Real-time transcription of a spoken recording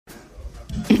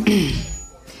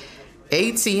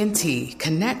AT&T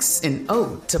connects an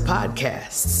ode to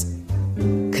podcasts.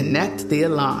 Connect the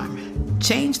alarm.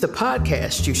 Change the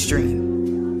podcast you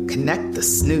stream. Connect the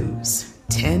snooze.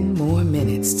 10 more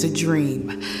minutes to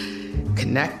dream.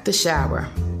 Connect the shower.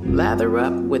 Lather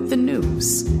up with the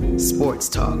news. Sports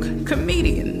talk,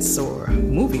 comedians, or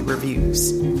movie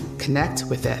reviews. Connect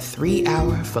with that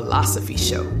 3-hour philosophy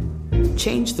show.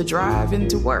 Change the drive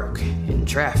into work in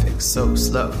traffic so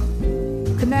slow.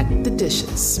 Connect the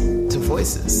dishes to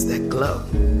voices that glow.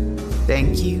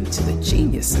 Thank you to the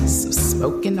geniuses of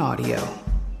spoken audio.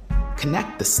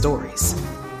 Connect the stories.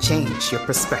 Change your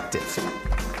perspective.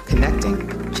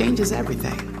 Connecting changes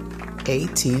everything.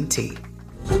 AT&T.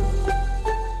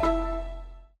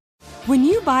 When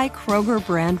you buy Kroger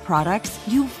brand products,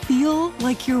 you feel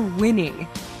like you're winning.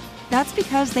 That's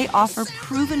because they offer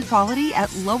proven quality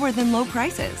at lower than low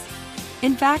prices.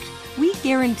 In fact, we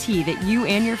guarantee that you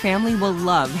and your family will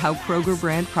love how Kroger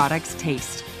brand products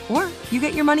taste, or you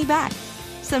get your money back.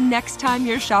 So next time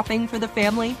you're shopping for the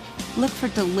family, look for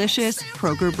delicious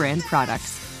Kroger brand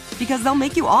products, because they'll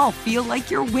make you all feel like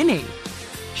you're winning.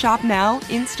 Shop now,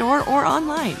 in-store, or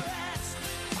online.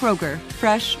 Kroger,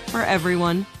 fresh for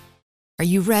everyone. Are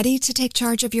you ready to take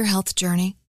charge of your health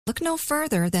journey? Look no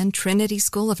further than Trinity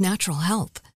School of Natural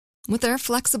Health. With their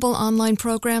flexible online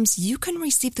programs, you can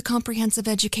receive the comprehensive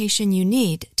education you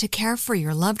need to care for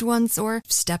your loved ones or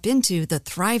step into the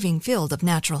thriving field of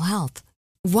natural health.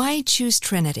 Why choose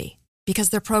Trinity? Because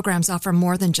their programs offer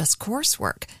more than just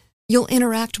coursework. You'll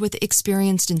interact with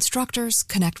experienced instructors,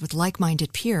 connect with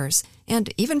like-minded peers,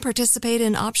 and even participate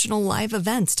in optional live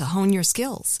events to hone your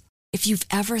skills. If you've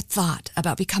ever thought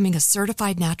about becoming a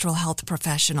certified natural health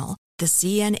professional, the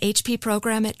CNHP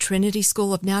program at Trinity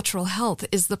School of Natural Health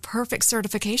is the perfect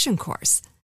certification course.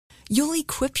 You'll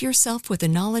equip yourself with the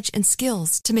knowledge and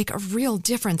skills to make a real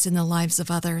difference in the lives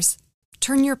of others.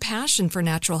 Turn your passion for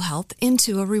natural health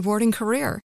into a rewarding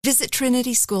career. Visit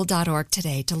trinityschool.org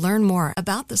today to learn more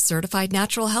about the Certified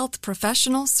Natural Health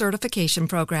Professional Certification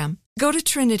Program. Go to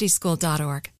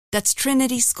trinityschool.org. That's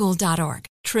trinityschool.org.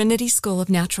 Trinity School of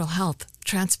Natural Health.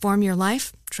 Transform your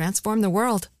life, transform the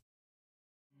world.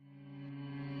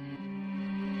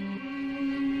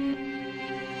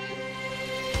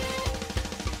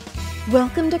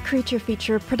 Welcome to Creature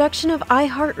Feature, production of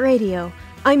iHeartRadio.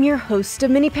 I'm your host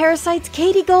of Mini Parasites,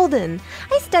 Katie Golden.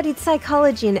 I studied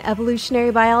psychology and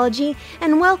evolutionary biology,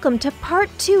 and welcome to part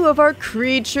 2 of our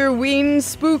Creature Ween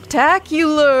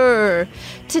Spooktacular.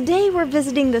 Today we're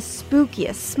visiting the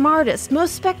spookiest, smartest,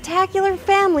 most spectacular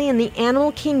family in the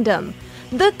animal kingdom,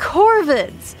 the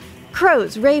corvids.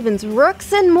 Crows, ravens,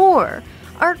 rooks, and more.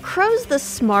 Are crows the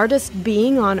smartest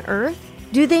being on Earth?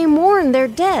 Do they mourn their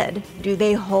dead? Do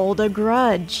they hold a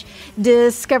grudge?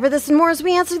 Discover this and more as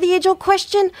we answer the age-old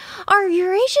question, are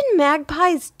Eurasian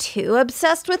magpies too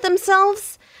obsessed with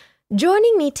themselves?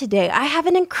 Joining me today, I have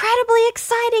an incredibly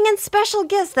exciting and special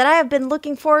guest that I have been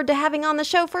looking forward to having on the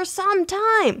show for some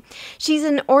time. She's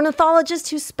an ornithologist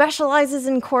who specializes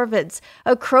in corvids,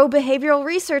 a crow behavioral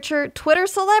researcher, Twitter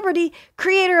celebrity,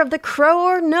 creator of the Crow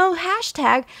or No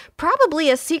hashtag, probably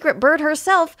a secret bird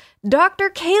herself, Dr.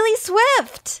 Kaylee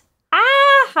Swift.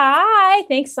 Hi.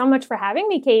 Thanks so much for having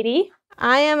me, Katie.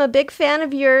 I am a big fan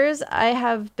of yours. I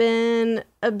have been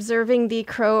observing the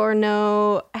Crow or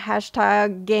No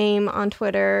hashtag game on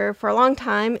Twitter for a long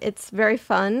time. It's very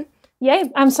fun. Yay.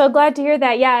 I'm so glad to hear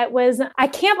that. Yeah, I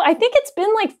think it's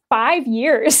been like 5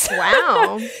 years.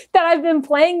 Wow. that I've been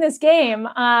playing this game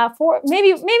for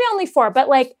maybe only 4, but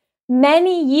like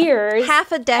many years.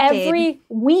 Half a decade. Every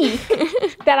week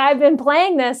that I've been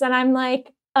playing this. And I'm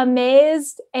like,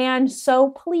 amazed and so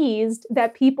pleased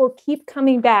that people keep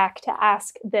coming back to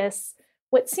ask this,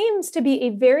 what seems to be a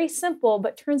very simple,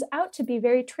 but turns out to be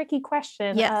very tricky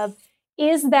question of,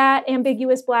 is that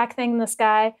ambiguous black thing in the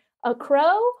sky a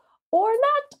crow or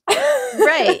not?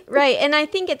 Right. And I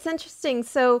think it's interesting.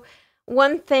 So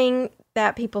one thing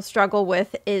that people struggle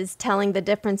with is telling the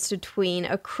difference between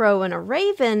a crow and a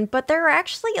raven, but there are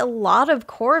actually a lot of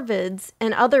corvids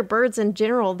and other birds in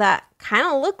general that kind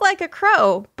of look like a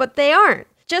crow, but they aren't.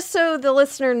 Just so the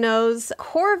listener knows,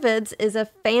 corvids is a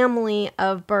family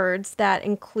of birds that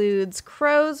includes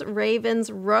crows, ravens,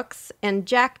 rooks, and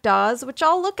jackdaws, which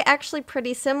all look actually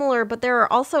pretty similar, but there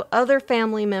are also other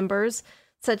family members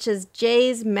such as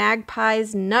jays,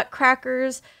 magpies,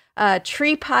 nutcrackers,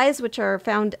 tree pies, which are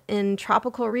found in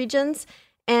tropical regions,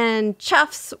 and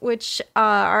choughs, which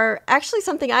are actually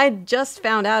something I just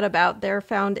found out about. They're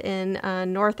found in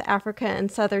North Africa and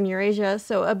Southern Eurasia,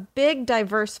 so a big,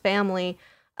 diverse family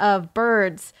of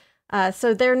birds.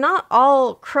 So they're not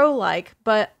all crow-like,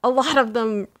 but a lot of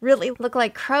them really look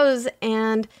like crows,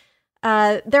 and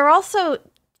They're also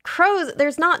crows.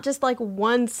 There's not just like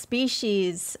one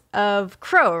species of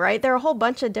crow, right? There are a whole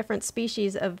bunch of different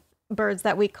species of birds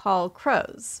that we call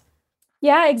crows.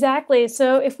 Yeah, exactly.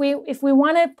 So if we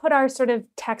want to put our sort of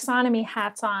taxonomy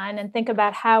hats on and think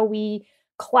about how we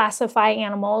classify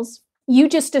animals, you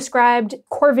just described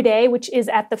Corvidae, which is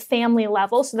at the family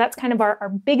level. So that's kind of our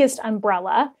biggest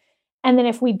umbrella. And then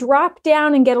if we drop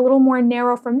down and get a little more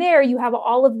narrow from there, you have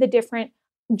all of the different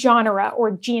genera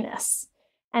or genus.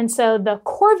 And so the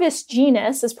Corvus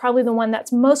genus is probably the one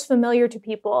that's most familiar to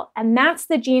people. And that's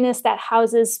the genus that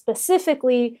houses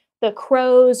specifically the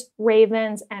crows,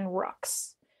 ravens, and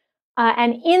rooks.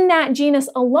 And in that genus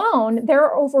alone, there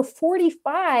are over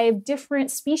 45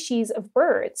 different species of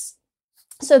birds.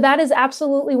 So that is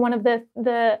absolutely one of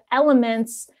the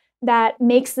elements that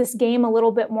makes this game a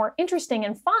little bit more interesting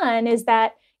and fun, is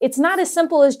that it's not as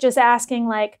simple as just asking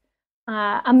like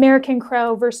American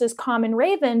crow versus common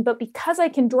raven, but because I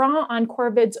can draw on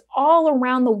corvids all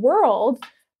around the world,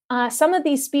 some of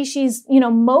these species,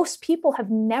 most people have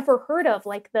never heard of,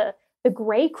 like the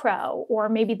gray crow, or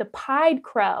maybe the pied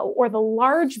crow, or the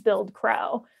large-billed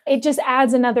crow. It just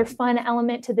adds another fun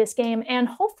element to this game and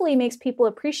hopefully makes people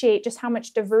appreciate just how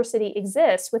much diversity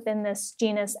exists within this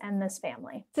genus and this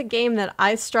family. It's a game that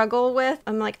I struggle with.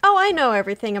 I'm like, oh, I know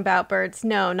everything about birds.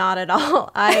 No, not at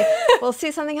all. I will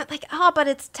see something like, oh, but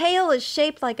its tail is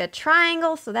shaped like a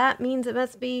triangle, so that means it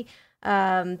must be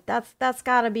that's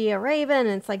got to be a raven.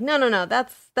 And it's like, no,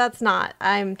 that's not.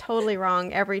 I'm totally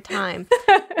wrong every time.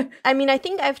 I mean, I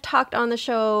think I've talked on the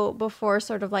show before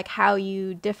sort of like how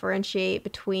you differentiate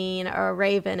between a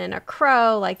raven and a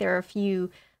crow. Like there are a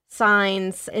few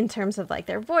signs in terms of like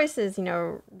their voices.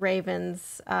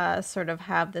 Ravens sort of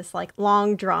have this like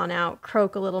long drawn out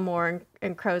croak a little more,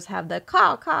 and crows have the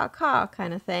caw, caw, caw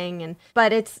kind of thing.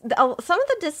 But it's some of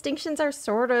the distinctions are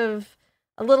sort of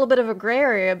a little bit of a gray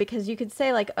area, because you could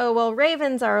say like, oh, well,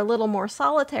 ravens are a little more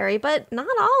solitary, but not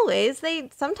always.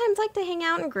 They sometimes like to hang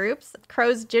out in groups.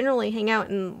 Crows generally hang out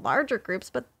in larger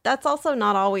groups, but that's also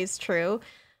not always true.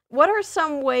 What are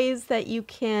some ways that you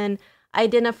can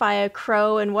identify a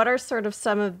crow, and what are sort of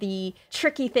some of the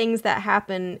tricky things that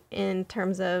happen in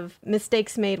terms of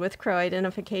mistakes made with crow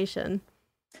identification?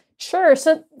 Sure.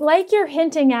 So like you're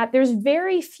hinting at, there's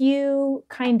very few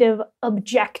kind of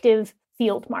objective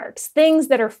field marks, things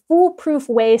that are foolproof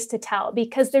ways to tell,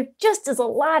 because there just is a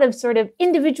lot of sort of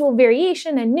individual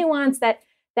variation and nuance that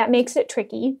makes it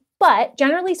tricky. But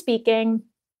generally speaking,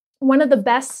 one of the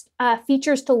best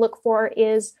features to look for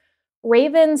is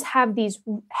ravens have these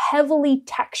heavily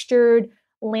textured,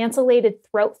 lanceolated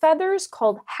throat feathers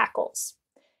called hackles.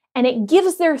 And it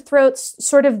gives their throats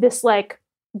sort of this like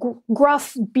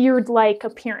gruff beard-like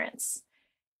appearance.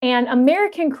 And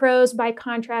American crows, by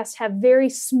contrast, have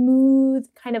very smooth,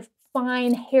 kind of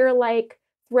fine hair-like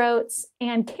throats.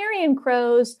 And carrion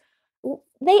crows,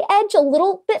 they edge a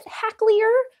little bit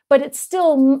hacklier, but it's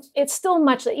still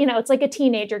much, it's like a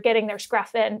teenager getting their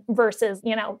scruff in versus,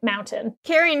 mountain.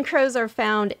 Carrion crows are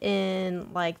found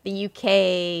in like the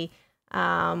UK,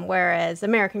 whereas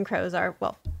American crows are,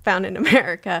 found in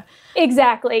America.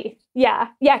 Exactly. Yeah.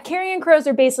 Carrion crows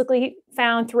are basically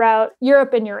found throughout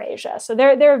Europe and Eurasia. So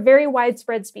they're a very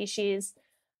widespread species.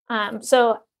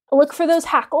 So look for those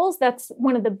hackles. That's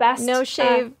one of the best. No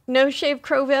shave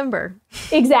Crowvember.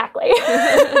 Exactly.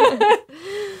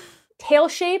 Tail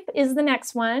shape is the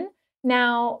next one.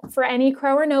 Now, for any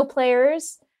crow or no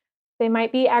players, they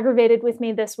might be aggravated with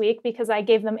me this week because I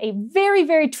gave them a very,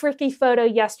 very tricky photo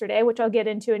yesterday, which I'll get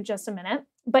into in just a minute.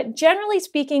 But generally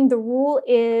speaking, the rule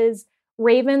is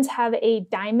ravens have a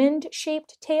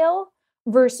diamond-shaped tail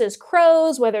versus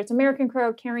crows, whether it's American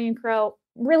crow, carrion crow,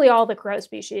 really all the crow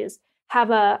species, have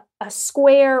a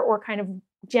square or kind of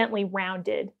gently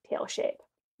rounded tail shape.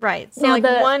 Right. So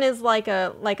now one is like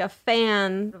a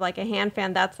fan, like a hand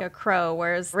fan, that's a crow,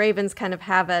 whereas ravens kind of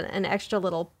have an extra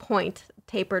little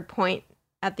tapered point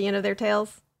at the end of their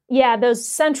tails. Yeah, those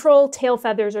central tail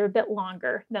feathers are a bit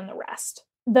longer than the rest.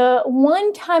 The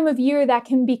one time of year that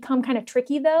can become kind of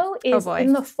tricky, though, is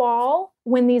in the fall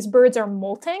when these birds are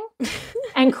molting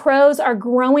and crows are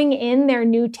growing in their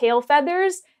new tail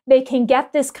feathers. They can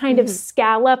get this kind of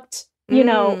scalloped,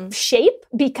 shape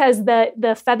because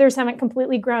the feathers haven't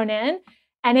completely grown in,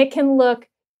 and it can look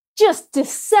just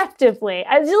deceptively.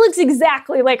 It looks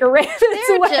exactly like a raven's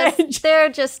wedge. They're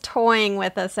just toying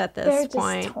with us at this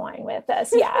point. Just toying with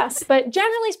us, yes. But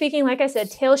generally speaking, like I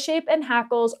said, tail shape and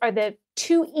hackles are the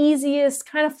two easiest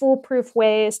kind of foolproof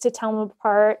ways to tell them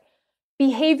apart.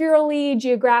 Behaviorally,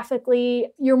 geographically,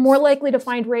 you're more likely to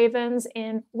find ravens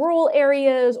in rural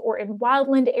areas or in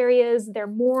wildland areas. They're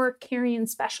more carrion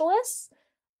specialists.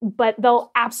 but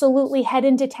they'll absolutely head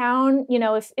into town,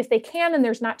 if they can, and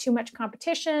there's not too much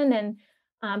competition.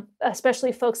 And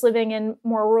especially folks living in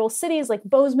more rural cities like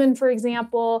Bozeman, for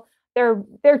example, they're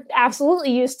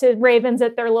absolutely used to ravens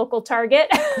at their local Target.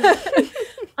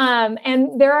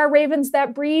 And there are ravens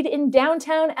that breed in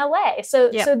downtown LA. So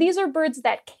these are birds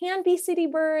that can be city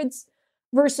birds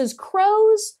versus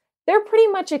crows. They're pretty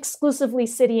much exclusively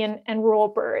city and rural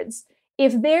birds.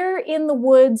 If they're in the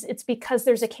woods, it's because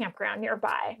there's a campground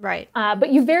nearby. Right.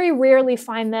 But you very rarely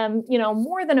find them,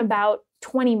 more than about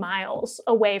 20 miles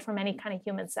away from any kind of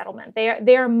human settlement.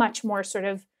 They are much more sort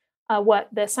of what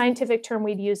the scientific term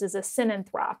we'd use is a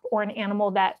synanthrope, or an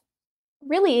animal that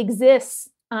really exists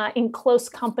in close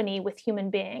company with human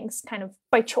beings, kind of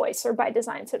by choice or by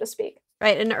design, so to speak.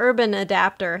 Right, an urban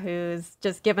adapter who's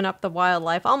just given up the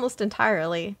wildlife almost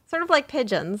entirely, sort of like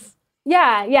pigeons.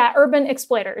 Yeah, urban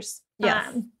exploiters.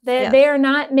 Yes. They are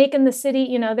not making the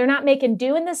city, they're not making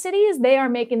do in the cities. They are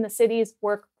making the cities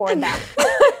work for them.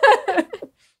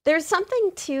 There's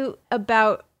something too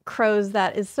about crows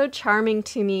that is so charming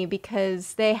to me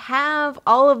because they have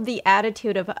all of the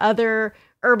attitude of other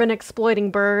urban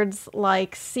exploiting birds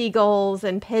like seagulls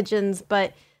and pigeons,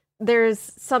 but there's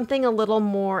something a little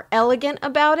more elegant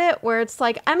about it where it's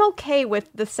like, I'm okay with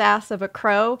the sass of a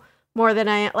crow more than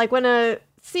like when a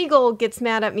seagull gets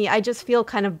mad at me, I just feel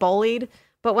kind of bullied.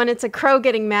 But when it's a crow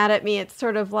getting mad at me, it's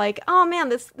sort of like, oh man,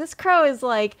 this crow is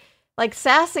like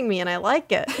sassing me and I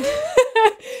like it.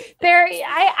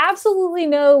 I absolutely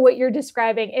know what you're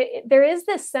describing. There is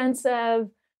this sense of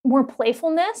more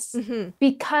playfulness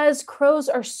because crows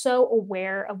are so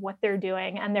aware of what they're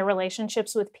doing and their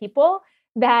relationships with people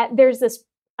that there's this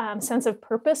sense of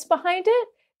purpose behind it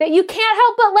that you can't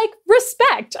help but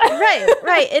respect.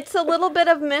 Right. It's a little bit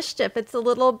of mischief. It's a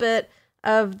little bit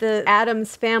of the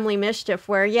Addams Family mischief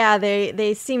where,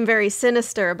 they seem very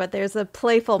sinister, but there's a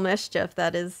playful mischief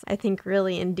that is, I think,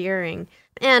 really endearing.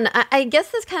 And I guess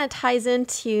this kind of ties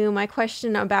into my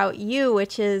question about you,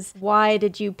 which is why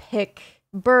did you pick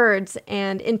birds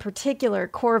and in particular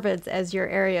corvids as your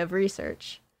area of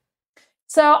research?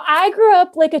 So I grew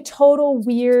up like a total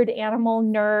weird animal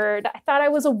nerd. I thought I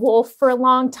was a wolf for a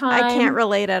long time. I can't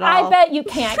relate at all. I bet you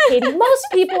can't, Katie. Most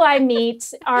people I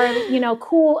meet are,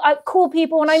 cool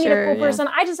people. When I meet a cool person,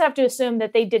 I just have to assume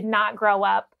that they did not grow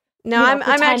up. No, I'm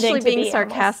actually being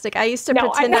sarcastic. I used to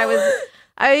pretend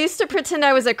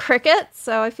I was a cricket,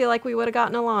 so I feel like we would have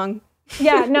gotten along.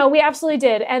 Yeah, no, we absolutely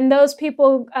did. And those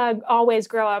people always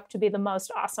grow up to be the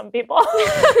most awesome people.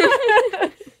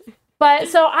 But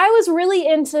so I was really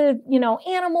into,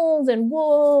 animals and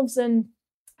wolves. And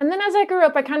then as I grew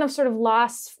up, I kind of sort of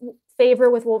lost favor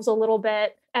with wolves a little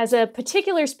bit as a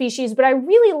particular species. But I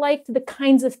really liked the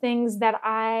kinds of things that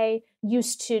I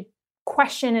used to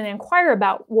question and inquire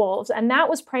about wolves. And that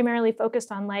was primarily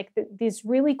focused on these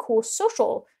really cool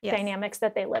social dynamics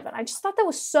that they live in. I just thought that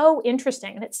was so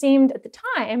interesting. And it seemed at the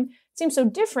time, so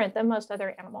different than most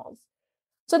other animals.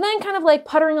 So then kind of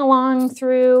puttering along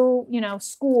through,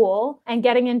 school and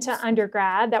getting into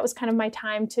undergrad, that was kind of my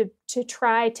time to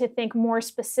try to think more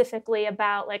specifically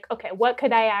about okay, what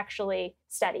could I actually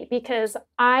study? Because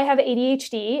I have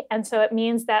ADHD. And so it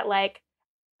means that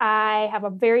I have a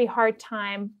very hard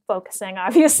time focusing,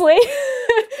 obviously.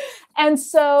 And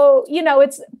so,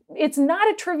 it's not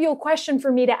a trivial question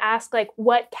for me to ask,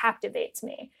 what captivates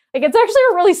me? It's actually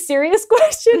a really serious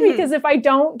question because if I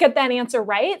don't get that answer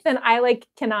right, then I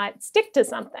cannot stick to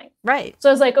something. Right. So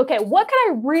I was okay, what can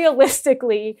I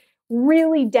realistically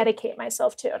really dedicate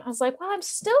myself to? And I was I'm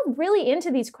still really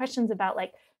into these questions about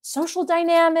social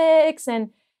dynamics. And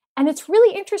it's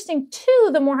really interesting too,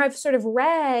 the more I've sort of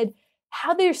read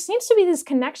how there seems to be this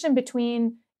connection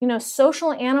between,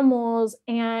 social animals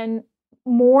and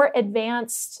more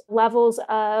advanced levels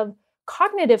of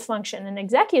cognitive function and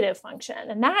executive function.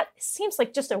 And that seems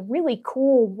like just a really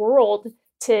cool world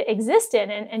to exist in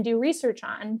and do research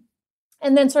on.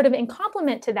 And then sort of in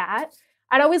complement to that,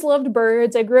 I'd always loved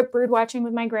birds. I grew up bird watching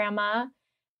with my grandma.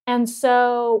 And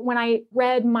so when I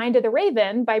read Mind of the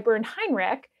Raven by Bernd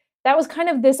Heinrich, that was kind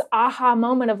of this aha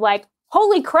moment of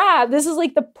holy crap, this is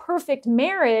the perfect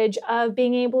marriage of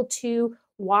being able to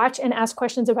watch and ask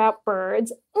questions about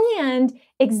birds and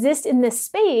exist in this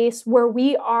space where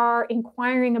we are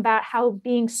inquiring about how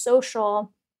being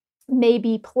social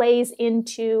maybe plays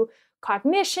into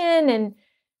cognition.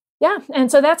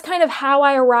 And so that's kind of how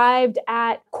I arrived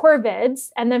at corvids.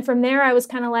 And then from there, I was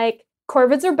kind of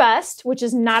corvids are bust, which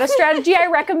is not a strategy I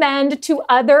recommend to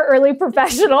other early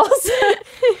professionals.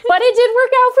 But it did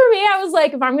work out for me. I was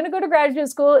if I'm going to go to graduate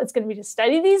school, it's going to be to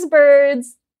study these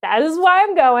birds. That is why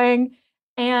I'm going.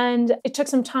 And it took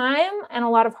some time and a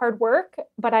lot of hard work,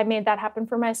 but I made that happen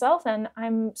for myself. And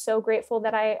I'm so grateful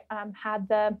that I had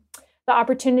the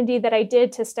opportunity that I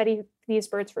did to study these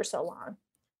birds for so long.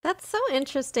 That's so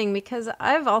interesting because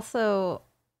I've also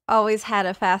always had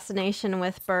a fascination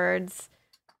with birds.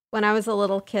 When I was a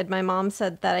little kid, my mom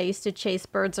said that I used to chase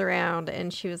birds around,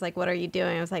 and she was like, "What are you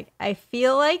doing?" I was like, "I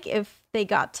feel like if they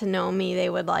got to know me, they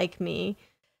would like me."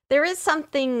 There is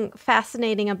something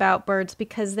fascinating about birds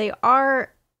because they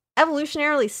are,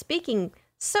 evolutionarily speaking,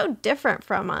 so different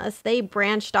from us. They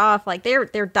branched off, like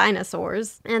they're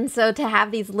dinosaurs. And so to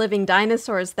have these living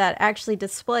dinosaurs that actually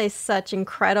display such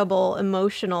incredible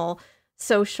emotional,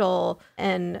 social,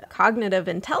 and cognitive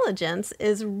intelligence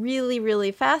is really,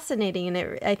 really fascinating.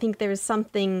 And I think there's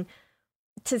something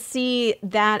to see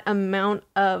that amount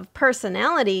of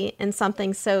personality in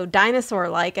something so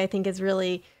dinosaur-like, I think is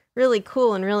really, really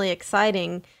cool and really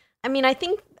exciting. I mean, I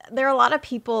think there are a lot of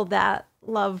people that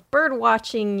love bird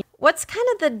watching. What's kind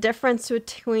of the difference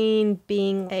between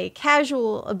being a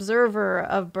casual observer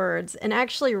of birds and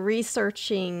actually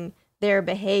researching their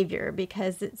behavior?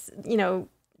 Because it's,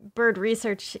 bird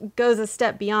research goes a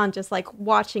step beyond just like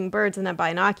watching birds in a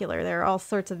binocular. There are all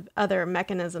sorts of other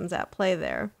mechanisms at play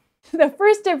there. The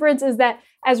first difference is that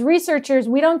as researchers,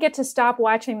 we don't get to stop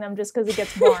watching them just because it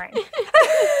gets boring.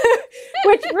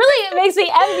 Which really makes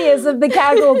me envious of the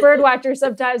casual bird watcher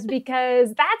sometimes,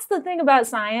 because that's the thing about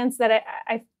science that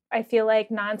I feel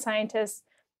like non-scientists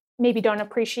maybe don't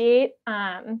appreciate,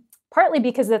 partly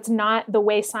because that's not the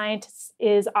way science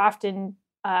is often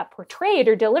portrayed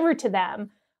or delivered to them.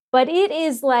 But it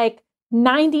is like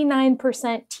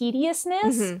 99%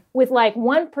 tediousness with like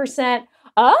 1%,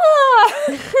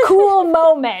 cool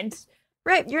moment.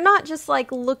 Right. You're not just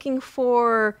like looking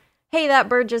for, hey, that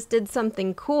bird just did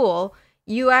something cool.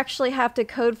 You actually have to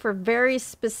code for very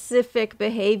specific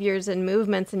behaviors and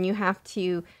movements, and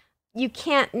you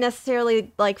can't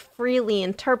necessarily like freely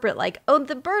interpret like, oh,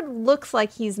 the bird looks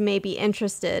like he's maybe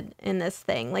interested in this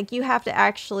thing. Like you have to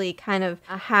actually kind of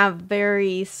have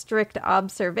very strict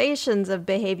observations of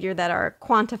behavior that are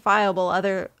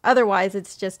quantifiable. Otherwise,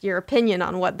 it's just your opinion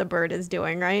on what the bird is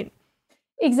doing, right?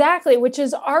 Exactly, which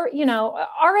is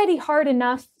already hard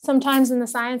enough sometimes in the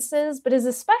sciences, but is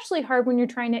especially hard when you're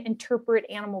trying to interpret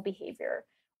animal behavior,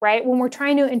 right? When we're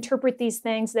trying to interpret these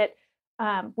things that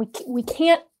we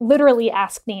can't literally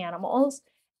ask the animals.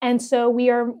 And so we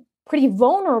are pretty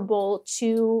vulnerable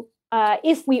to,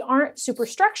 if we aren't super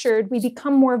structured, we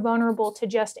become more vulnerable to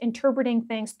just interpreting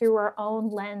things through our own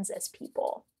lens as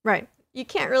people. Right. You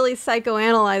can't really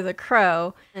psychoanalyze a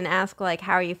crow and ask, like,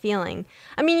 how are you feeling?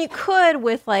 I mean, you could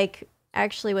with, like,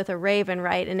 actually with a raven,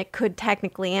 right? And it could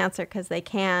technically answer because they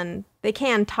can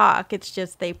talk. It's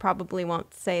just they probably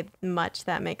won't say much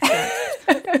that makes sense.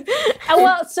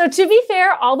 Well, so to be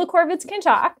fair, all the corvids can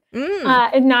talk,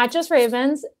 and not just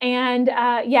ravens. And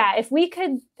if we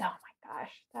could, oh my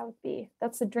gosh,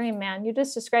 that's the dream, man. You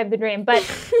just described the dream. But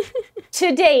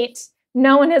to date,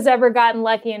 no one has ever gotten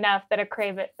lucky enough that a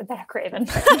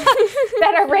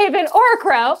raven or a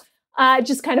crow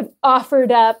just kind of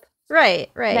offered up right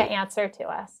the answer to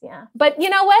us. Yeah. But you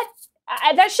know what?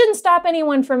 That shouldn't stop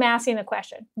anyone from asking the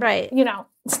question. Right.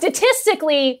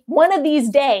 Statistically, one of these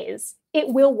days, it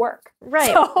will work.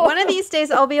 Right. So. One of these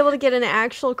days, I'll be able to get an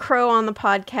actual crow on the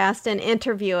podcast and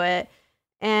interview it.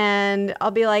 And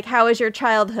I'll be like, how was your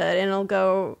childhood? And it'll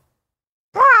go,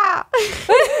 ah!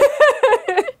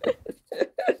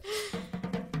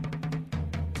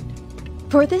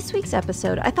 For this week's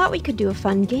episode, I thought we could do a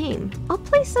fun game. I'll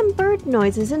play some bird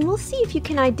noises and we'll see if you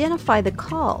can identify the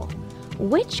call.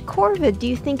 Which corvid do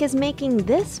you think is making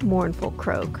this mournful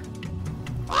croak?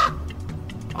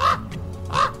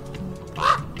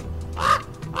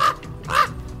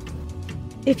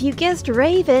 If you guessed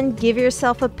raven, give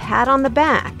yourself a pat on the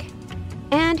back.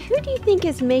 And who do you think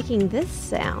is making this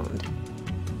sound?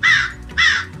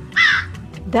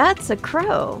 That's a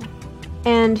crow.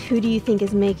 And who do you think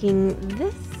is making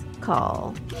this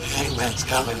call? Hangman's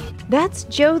coming. That's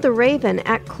Joe the Raven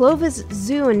at Clovis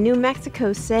Zoo in New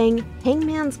Mexico saying,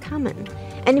 Hangman's coming.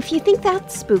 And if you think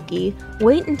that's spooky,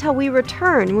 wait until we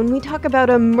return when we talk about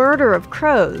a murder of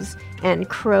crows and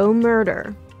crow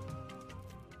murder.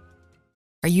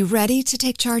 Are you ready to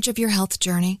take charge of your health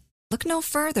journey? Look no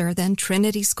further than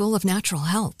Trinity School of Natural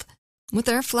Health. With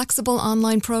their flexible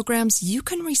online programs, you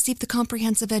can receive the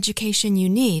comprehensive education you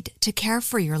need to care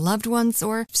for your loved ones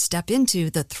or step into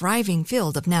the thriving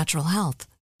field of natural health.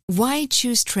 Why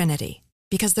choose Trinity?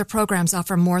 Because their programs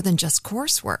offer more than just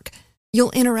coursework.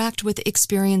 You'll interact with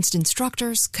experienced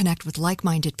instructors, connect with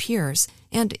like-minded peers,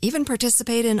 and even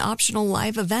participate in optional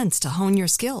live events to hone your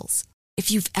skills. If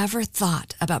you've ever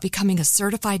thought about becoming a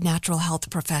certified natural health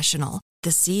professional,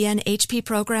 the CNHP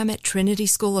program at Trinity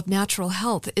School of Natural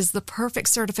Health is the perfect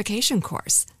certification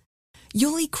course.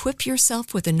 You'll equip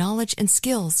yourself with the knowledge and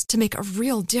skills to make a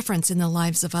real difference in the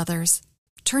lives of others.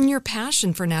 Turn your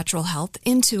passion for natural health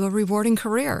into a rewarding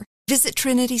career. Visit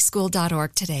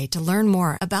trinityschool.org today to learn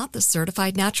more about the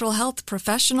Certified Natural Health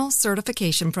Professional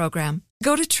Certification Program.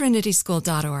 Go to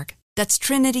trinityschool.org. That's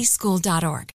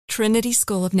trinityschool.org. Trinity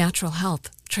School of Natural Health.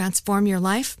 Transform your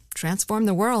life, transform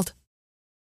the world.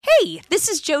 Hey, this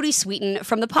is Jodie Sweetin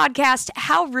from the podcast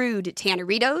How Rude,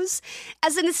 Tanneritos.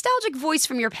 As a nostalgic voice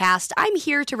from your past, I'm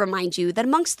here to remind you that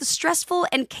amongst the stressful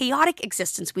and chaotic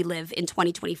existence we live in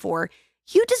 2024,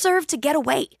 you deserve to get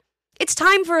away. It's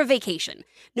time for a vacation,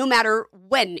 no matter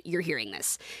when you're hearing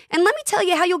this. And let me tell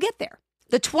you how you'll get there.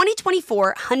 The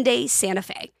 2024 Hyundai Santa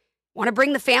Fe. Want to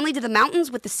bring the family to the mountains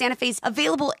with the Santa Fe's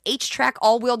available H-Track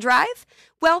all-wheel drive?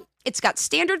 Well, it's got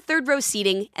standard third-row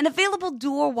seating and available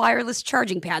dual wireless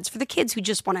charging pads for the kids who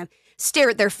just want to stare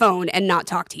at their phone and not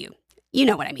talk to you. You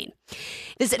know what I mean.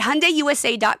 Visit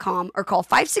HyundaiUSA.com or call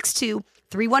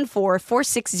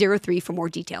 562-314-4603 for more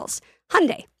details.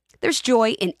 Hyundai. There's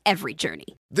joy in every journey.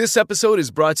 This episode is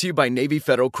brought to you by Navy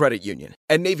Federal Credit Union.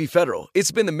 At Navy Federal,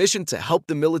 it's been the mission to help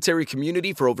the military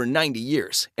community for over 90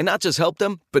 years. And not just help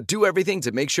them, but do everything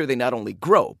to make sure they not only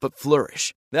grow, but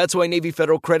flourish. That's why Navy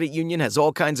Federal Credit Union has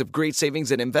all kinds of great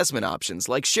savings and investment options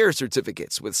like share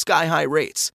certificates with sky-high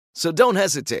rates. So don't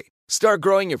hesitate. Start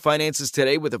growing your finances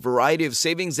today with a variety of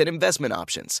savings and investment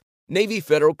options. Navy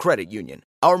Federal Credit Union.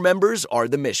 Our members are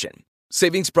the mission.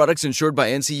 Savings products insured by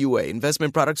NCUA.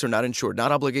 Investment products are not insured,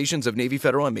 not obligations of Navy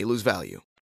Federal and may lose value.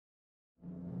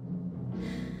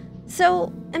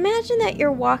 So imagine that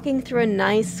you're walking through a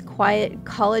nice, quiet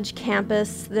college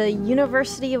campus, the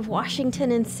University of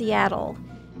Washington in Seattle.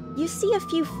 You see a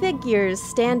few figures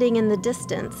standing in the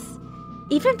distance.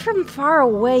 Even from far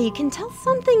away, you can tell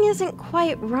something isn't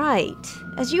quite right.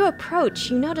 As you approach,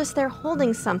 you notice they're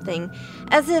holding something,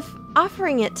 as if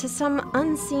offering it to some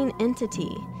unseen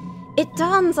entity. It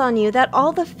dawns on you that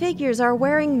all the figures are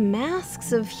wearing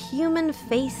masks of human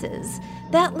faces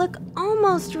that look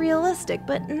almost realistic,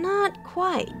 but not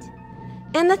quite.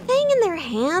 And the thing in their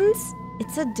hands,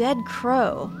 it's a dead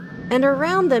crow. And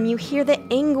around them you hear the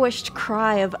anguished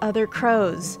cry of other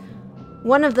crows.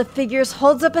 One of the figures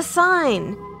holds up a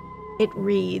sign. It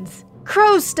reads,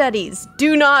 "Crow studies,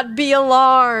 do not be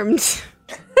alarmed."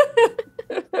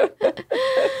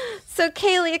 So,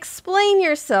 Kaylee, explain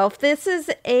yourself. This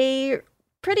is a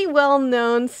pretty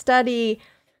well-known study,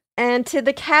 and to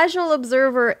the casual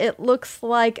observer, it looks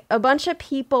like a bunch of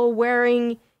people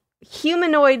wearing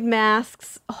humanoid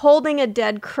masks, holding a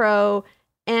dead crow,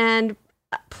 and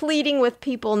pleading with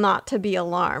people not to be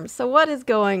alarmed. So what is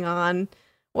going on?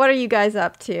 What are you guys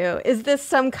up to? Is this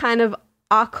some kind of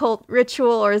occult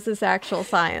ritual, or is this actual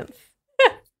science?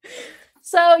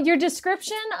 So your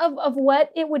description of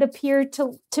what it would appear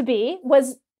to be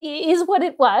is what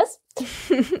it was.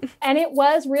 And it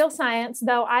was real science,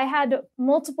 though I had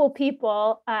multiple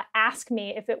people ask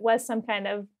me if it was some kind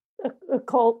of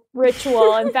occult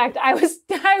ritual. In fact, I was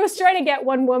trying to get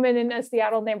one woman in a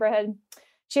Seattle neighborhood.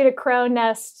 She had a crow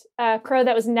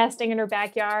that was nesting in her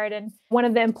backyard. And one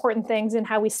of the important things in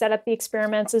how we set up the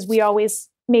experiments is we always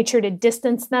made sure to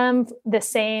distance them the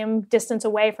same distance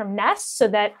away from nests so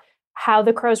that how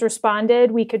the crows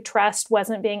responded, we could trust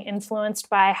wasn't being influenced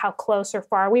by how close or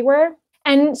far we were.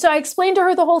 And so I explained to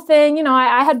her the whole thing. You know,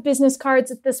 I had business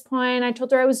cards at this point. I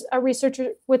told her I was a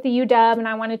researcher with the UW and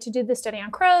I wanted to do this study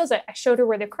on crows. I showed her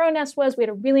where the crow nest was. We had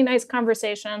a really nice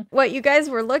conversation. What you guys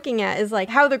were looking at is like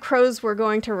how the crows were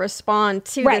going to respond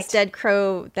to this dead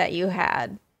crow that you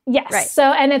had. Yes. Right. So,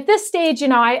 and at this stage, you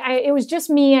know, it was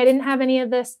just me. I didn't have any of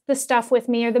the stuff with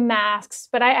me or the masks,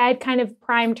 but I had kind of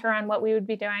primed her on what we would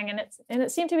be doing, and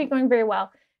it seemed to be going very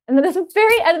well. And then at the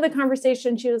very end of the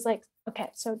conversation, she was like,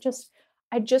 "Okay, so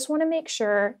I just want to make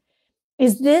sure,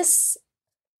 is this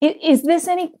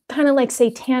any kind of like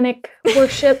satanic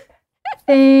worship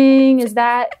thing? Is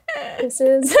that this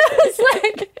is?" It's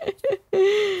like,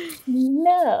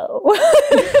 no.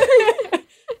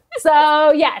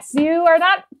 So, yes, you are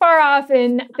not far off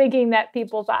in thinking that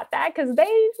people thought that, because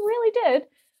they really did.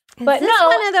 But is this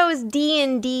one of those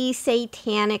D&D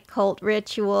satanic cult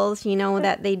rituals, you know,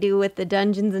 that they do with the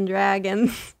Dungeons and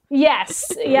Dragons?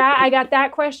 Yes. Yeah, I got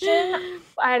that question.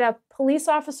 I had a police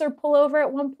officer pull over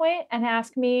at one point and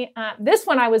ask me, this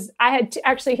one I had to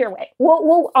actually hear, wait,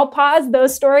 I'll pause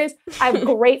those stories. I have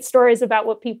great stories about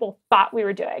what people thought we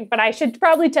were doing, but I should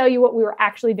probably tell you what we were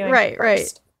actually doing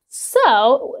first.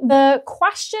 So the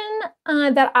question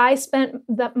that I spent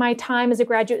my time as a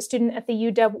graduate student at the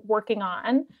UW working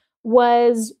on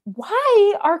was,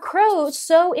 why are crows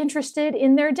so interested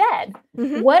in their dead?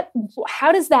 Mm-hmm.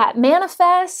 How does that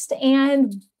manifest,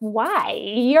 and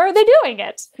why are they doing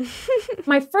it?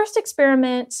 My first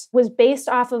experiment was based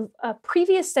off of a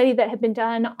previous study that had been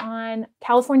done on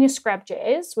California scrub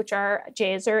jays, which are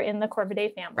in the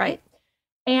Corvidae family. Right.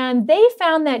 And they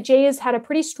found that jays had a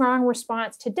pretty strong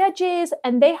response to dead jays,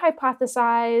 and they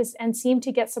hypothesized and seemed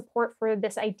to get support for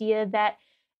this idea that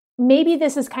maybe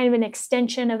this is kind of an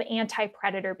extension of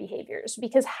anti-predator behaviors,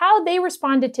 because how they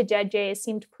responded to dead jays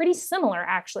seemed pretty similar,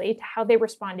 actually, to how they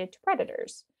responded to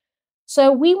predators.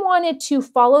 So we wanted to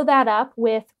follow that up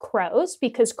with crows,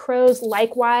 because crows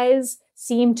likewise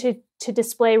seem to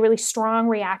display really strong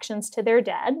reactions to their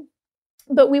dead.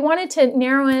 But we wanted to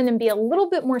narrow in and be a little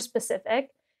bit more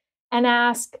specific and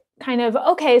ask kind of,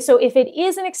 okay, so if it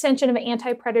is an extension of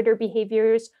anti-predator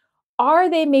behaviors, are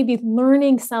they maybe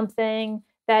learning something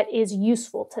that is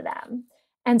useful to them?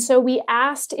 And so we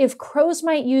asked if crows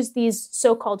might use these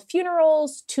so-called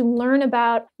funerals to learn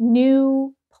about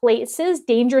new places,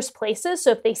 dangerous places.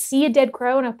 So if they see a dead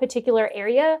crow in a particular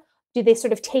area, do they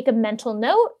sort of take a mental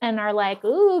note and are like,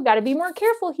 ooh, got to be more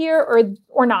careful here,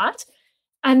 or not?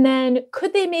 And then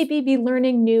could they maybe be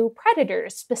learning new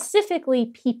predators, specifically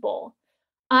people?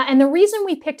 And the reason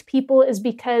we picked people is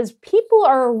because people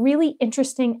are a really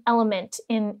interesting element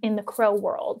in the crow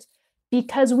world,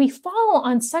 because we fall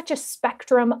on such a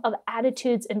spectrum of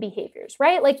attitudes and behaviors,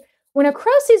 right? Like when a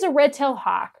crow sees a red-tailed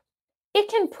hawk, it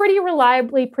can pretty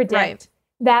reliably predict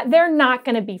that they're not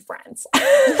going to be friends.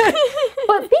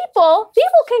 But people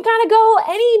can kind of go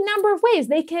any number of ways.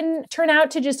 They can turn out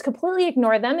to just completely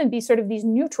ignore them and be sort of these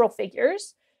neutral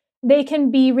figures. They can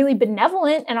be really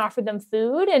benevolent and offer them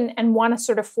food and want to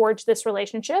sort of forge this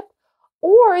relationship.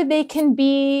 Or they can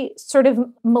be sort of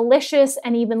malicious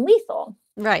and even lethal.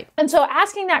 Right. And so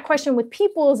asking that question with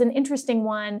people is an interesting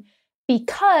one,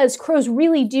 because crows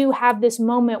really do have this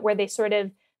moment where they sort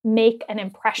of make an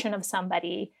impression of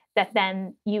somebody that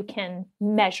then you can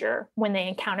measure when they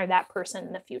encounter that person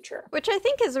in the future. Which I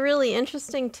think is really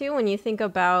interesting, too, when you think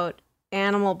about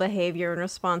animal behavior in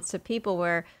response to people,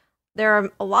 where there are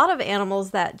a lot of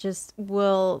animals that just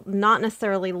will not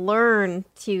necessarily learn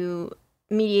to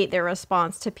mediate their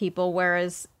response to people,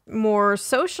 whereas more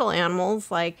social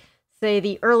animals, like, say,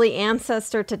 the early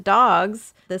ancestor to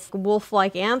dogs, this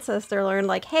wolf-like ancestor learned,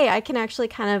 like, hey, I can actually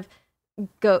kind of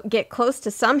go get close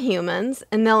to some humans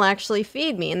and they'll actually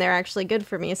feed me and they're actually good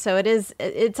for me. So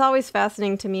it's always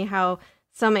fascinating to me how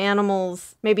some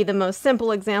animals, maybe the most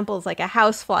simple example is like a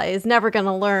housefly, is never going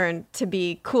to learn to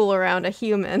be cool around a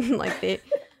human.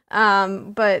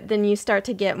 But then you start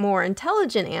to get more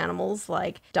intelligent animals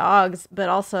like dogs, but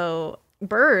also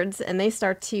birds, and they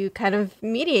start to kind of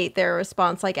mediate their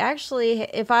response. Like, actually,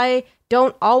 if I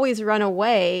don't always run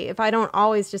away, if I don't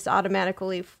always just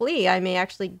automatically flee, I may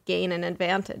actually gain an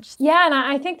advantage. Yeah, and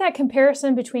I think that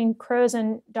comparison between crows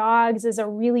and dogs is a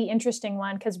really interesting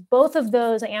one, because both of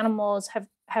those animals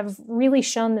have really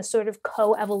shown this sort of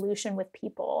co-evolution with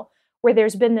people, where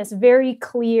there's been this very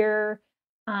clear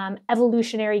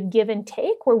evolutionary give and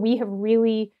take where we have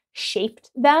really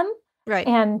shaped them, right,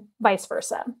 and vice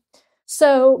versa.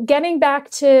 So getting back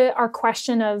to our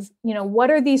question of,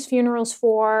 what are these funerals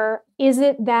for? Is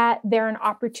it that they're an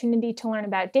opportunity to learn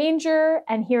about danger?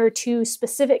 And here are two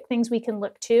specific things we can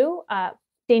look to,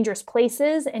 dangerous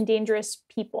places and dangerous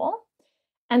people.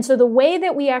 And so the way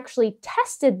that we actually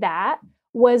tested that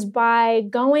was by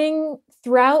going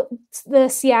throughout the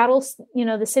Seattle,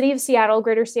 the city of Seattle,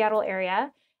 greater Seattle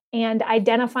area, and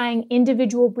identifying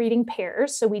individual breeding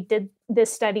pairs. So we did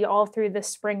this study all through the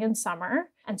spring and summer.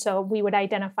 And so we would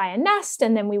identify a nest,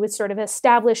 and then we would sort of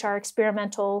establish our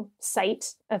experimental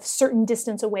site a certain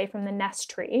distance away from the nest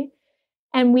tree.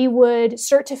 And we would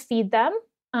start to feed them.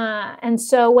 And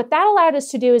so what that allowed us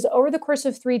to do is over the course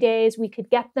of 3 days, we could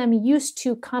get them used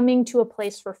to coming to a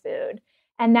place for food.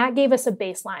 And that gave us a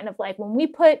baseline of like, when we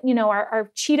put,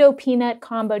 our Cheeto peanut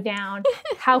combo down,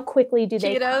 how quickly do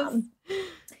they come?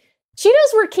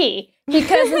 Cheetos were key,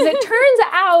 because as it turns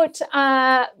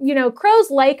out,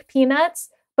 crows like peanuts,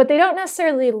 but they don't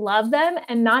necessarily love them.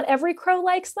 And not every crow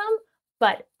likes them,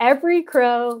 but every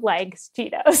crow likes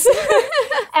Cheetos.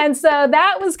 And so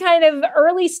that was kind of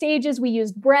early stages. We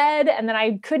used bread, and then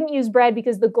I couldn't use bread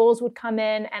because the gulls would come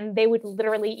in and they would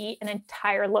literally eat an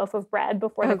entire loaf of bread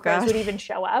before the crows would even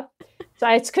show up. So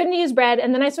I just couldn't use bread.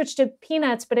 And then I switched to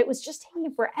peanuts, but it was just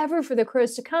taking forever for the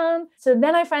crows to come. So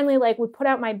then I finally would put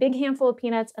out my big handful of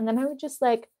peanuts, and then I would just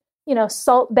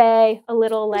Salt Bae a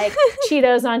little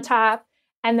Cheetos on top.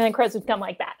 And then crows would come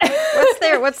like that.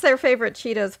 What's their favorite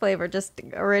Cheetos flavor? Just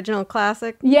original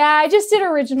classic? Yeah, I just did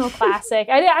original classic.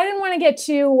 I didn't want to get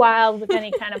too wild with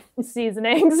any kind of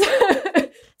seasonings.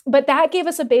 But that gave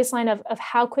us a baseline of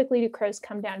how quickly do crows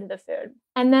come down to the food.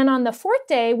 And then on the fourth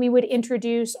day, we would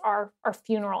introduce our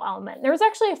funeral element. There was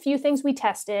actually a few things we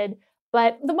tested,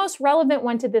 but the most relevant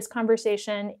one to this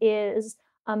conversation is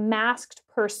a masked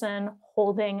person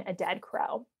holding a dead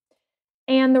crow.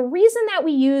 And the reason that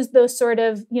we use those sort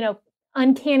of,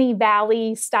 uncanny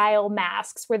valley style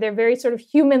masks where they're very sort of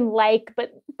human-like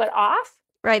but off.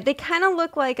 Right. They kind of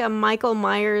look like a Michael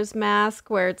Myers mask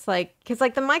where it's like, because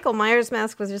like the Michael Myers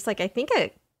mask was just like, I think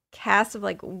a cast of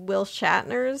like Will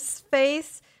Shatner's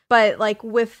face, but like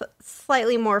with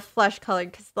slightly more flesh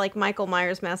colored, because like Michael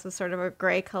Myers mask was sort of a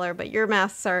gray color, but your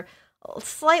masks are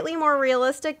slightly more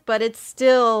realistic, but it's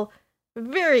still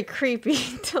very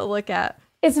creepy to look at.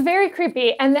 It's very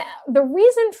creepy. And the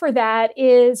reason for that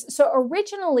is, so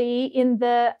originally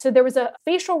there was a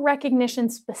facial recognition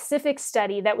specific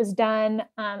study that was done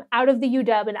out of the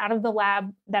UW and out of the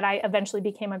lab that I eventually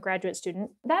became a graduate student.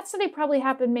 That study probably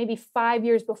happened maybe 5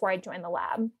 years before I joined the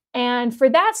lab. And for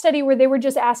that study where they were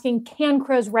just asking, can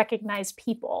crows recognize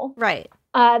people? Right.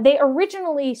 They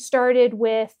originally started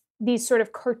with these sort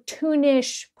of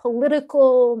cartoonish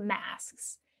political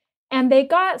masks. And they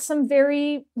got some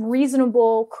very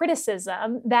reasonable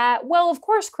criticism that, well, of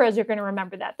course, crows are going to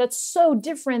remember that. That's so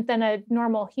different than a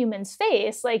normal human's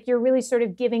face. Like, you're really sort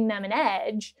of giving them an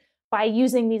edge by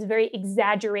using these very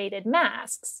exaggerated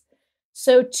masks.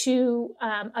 So to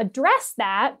address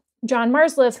that, John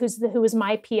Marsliff, who was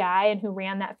my PI and who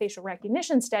ran that facial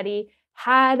recognition study,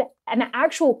 had an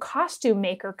actual costume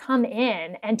maker come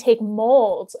in and take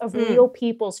molds of real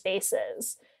people's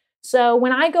faces. So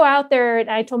when I go out there and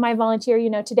I told my volunteer,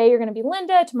 today you're going to be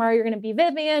Linda, tomorrow you're going to be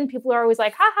Vivian, people are always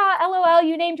like, haha, LOL,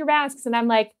 you named your masks. And I'm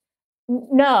like,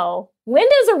 no,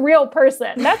 Linda's a real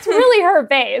person. That's really her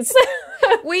face.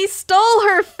 We stole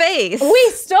her face.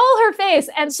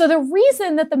 And so the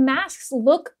reason that the masks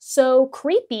look so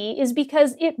creepy is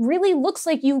because it really looks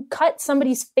like you cut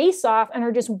somebody's face off and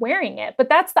are just wearing it. But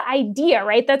that's the idea,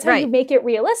 right? That's how you make it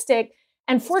realistic.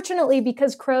 And fortunately,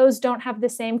 because crows don't have the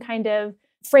same kind of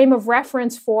frame of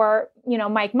reference for,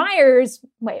 Michael Myers.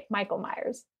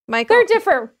 They're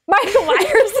different. Michael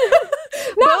Myers.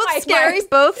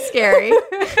 Both scary. Because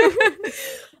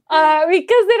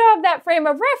they don't have that frame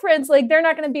of reference, like they're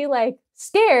not going to be like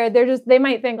scared. They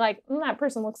might think like, that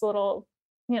person looks a little,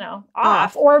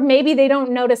 off. Or maybe they don't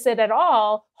notice it at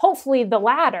all. Hopefully the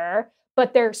latter.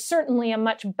 But they're certainly a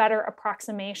much better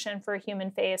approximation for a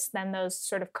human face than those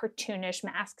sort of cartoonish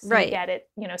masks you get at,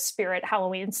 Spirit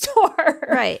Halloween store.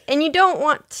 Right. And you don't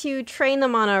want to train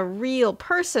them on a real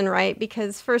person, right?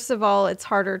 Because first of all, it's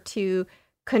harder to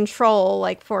control,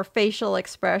 like for facial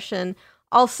expression.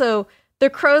 Also, the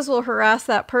crows will harass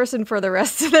that person for the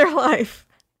rest of their life.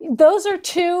 Those are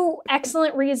two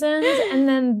excellent reasons. And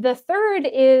then the third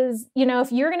is,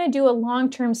 if you're going to do a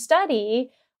long-term study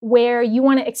where you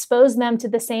want to expose them to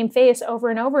the same face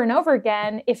over and over and over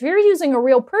again, if you're using a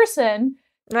real person,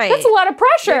 that's a lot of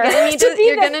pressure.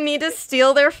 You're going to need to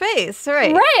steal their face,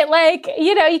 right? Right. Like,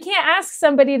 you can't ask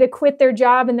somebody to quit their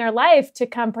job and their life to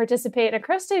come participate in a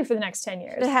crow study for the next 10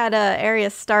 years. If it had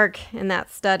Arya Stark in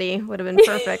that study, would have been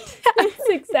perfect. Yes,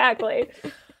 exactly.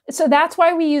 So that's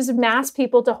why we use masked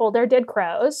people to hold our dead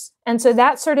crows. And so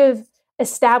that sort of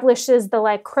establishes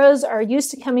crows are used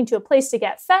to coming to a place to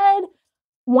get fed.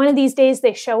 One of these days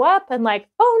they show up and like,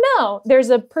 oh no, there's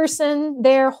a person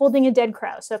there holding a dead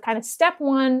crow. So kind of step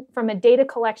one from a data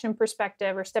collection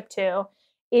perspective, or step two,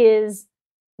 is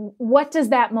what does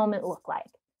that moment look like?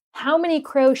 How many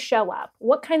crows show up?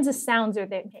 What kinds of sounds are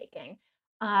they making?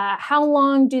 How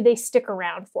long do they stick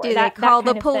around for? Do they call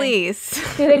the police?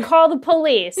 Do they call the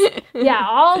police? Yeah,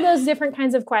 all those different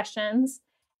kinds of questions.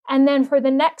 And then for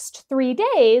the next 3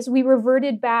 days, we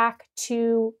reverted back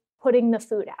to putting the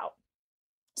food out.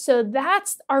 So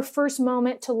that's our first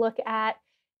moment to look at,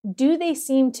 do they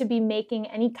seem to be making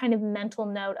any kind of mental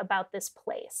note about this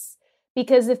place?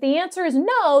 Because if the answer is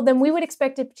no, then we would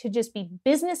expect it to just be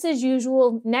business as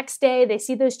usual. Next day, they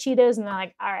see those Cheetos and they're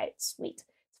like, all right, sweet.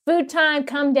 Food time,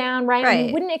 come down, right? And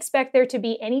we wouldn't expect there to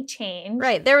be any change.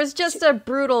 Right. There was just a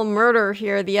brutal murder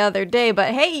here the other day,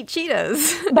 but hey,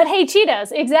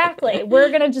 Cheetos. Exactly. We're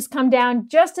going to just come down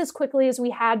just as quickly as we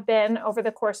had been over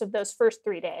the course of those first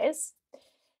 3 days.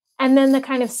 And then the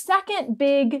kind of second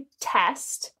big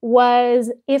test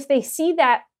was if they see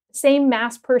that same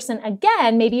masked person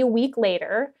again, maybe a week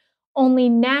later, only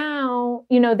now,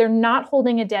 they're not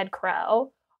holding a dead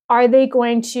crow. Are they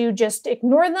going to just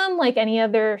ignore them like any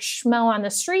other schmo on the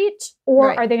street,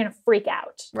 or are they going to freak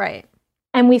out? Right.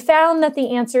 And we found that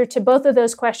the answer to both of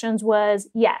those questions was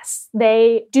yes.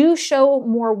 They do show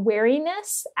more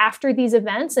wariness after these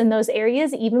events in those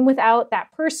areas, even without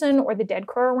that person or the dead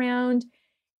crow around.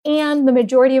 And the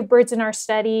majority of birds in our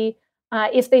study,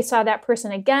 if they saw that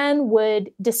person again,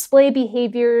 would display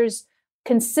behaviors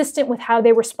consistent with how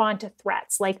they respond to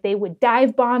threats. Like they would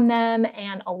dive bomb them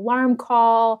and alarm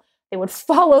call, they would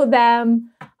follow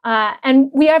them. And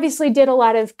we obviously did a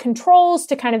lot of controls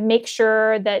to kind of make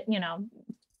sure that,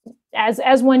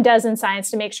 as one does in science,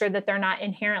 to make sure that they're not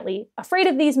inherently afraid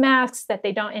of these masks, that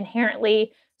they don't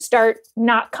inherently start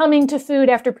not coming to food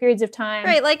after periods of time.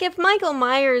 Right, like if Michael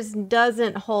Myers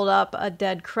doesn't hold up a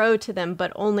dead crow to them,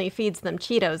 but only feeds them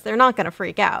Cheetos, they're not going to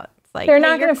freak out. It's like, they're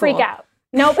not going to freak out.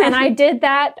 Nope. And I did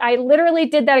that. I literally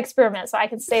did that experiment. So I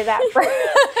can say that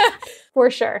for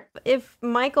sure. If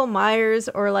Michael Myers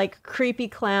or like creepy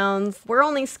clowns, we're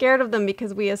only scared of them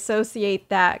because we associate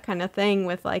that kind of thing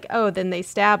with like, oh, then they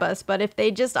stab us. But if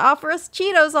they just offer us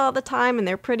Cheetos all the time and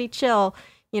they're pretty chill,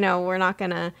 we're not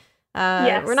going to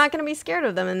we're not going to be scared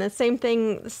of them. And the same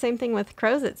thing with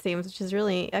crows, it seems, which is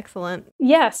really excellent.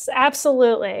 Yes,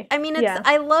 absolutely. I mean,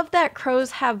 I love that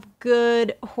crows have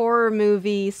good horror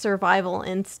movie survival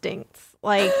instincts.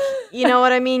 Like, you know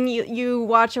what I mean? You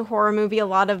watch a horror movie, a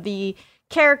lot of the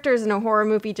characters in a horror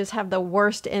movie just have the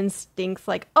worst instincts.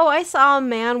 Like, oh, I saw a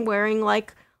man wearing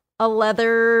like a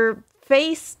leather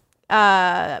face.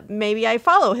 Maybe I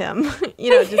follow him,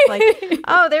 just like,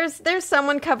 oh, there's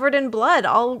someone covered in blood.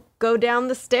 I'll go down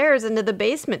the stairs into the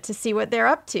basement to see what they're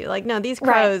up to. Like, no, these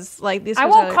crows, like these. I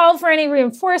won't call for any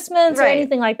reinforcements or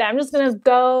anything like that. I'm just going to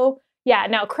go. Yeah,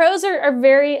 no, crows are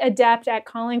very adept at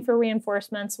calling for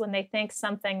reinforcements when they think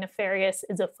something nefarious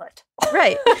is afoot.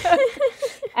 Right.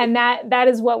 And that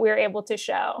is what we're able to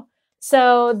show.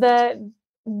 So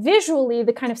visually,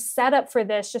 the kind of setup for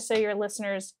this, just so your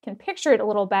listeners can picture it a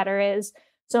little better, is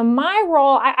so my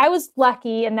role, I was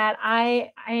lucky in that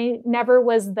I never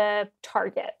was the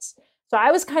target. So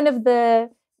I was kind of the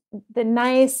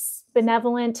nice,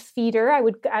 benevolent feeder. I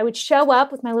would show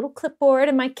up with my little clipboard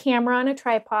and my camera on a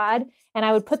tripod, and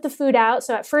I would put the food out.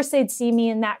 So at first they'd see me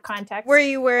in that context. Were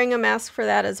you wearing a mask for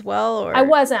that as well? Or? I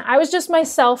wasn't. I was just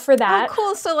myself for that. Oh,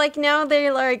 cool. So like now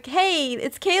they're like, hey,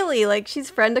 it's Kaylee. Like she's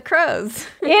friend of crows.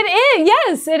 It is.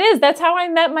 Yes, it is. That's how I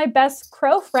met my best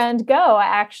crow friend, Go,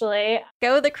 actually.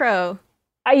 Go the crow.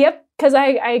 Yep. Because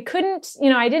I couldn't,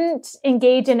 I didn't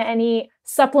engage in any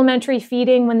supplementary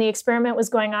feeding when the experiment was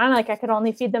going on. Like I could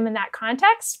only feed them in that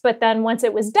context. But then once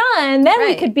it was done, then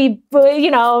we could be,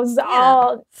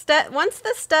 all. Once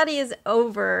the study is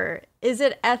over, is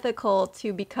it ethical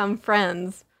to become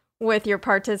friends with your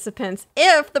participants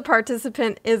if the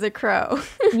participant is a crow?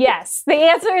 Yes. The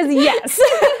answer is yes.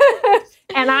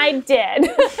 And I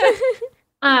did.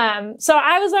 So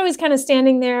I was always kind of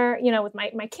standing there, with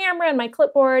my camera and my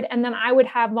clipboard, and then I would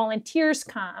have volunteers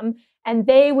come, and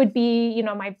they would be,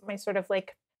 my sort of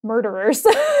like murderers,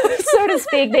 so to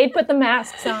speak. They'd put the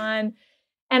masks on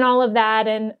and all of that.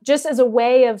 And just as a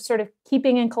way of sort of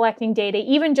keeping and collecting data,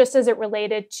 even just as it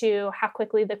related to how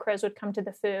quickly the crows would come to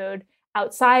the food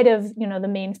outside of, the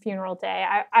main funeral day,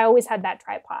 I always had that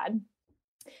tripod.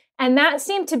 And that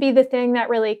seemed to be the thing that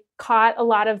really caught a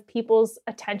lot of people's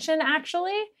attention,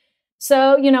 actually.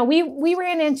 So, we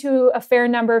ran into a fair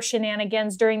number of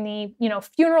shenanigans during the,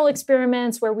 funeral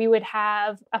experiments where we would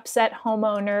have upset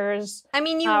homeowners. I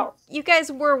mean, you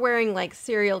guys were wearing like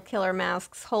serial killer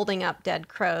masks holding up dead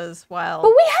crows while... But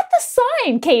we had the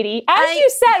sign, Katie. As you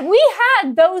said, we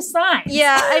had those signs.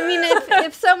 Yeah, I mean,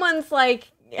 if someone's like...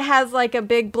 has like a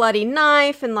big bloody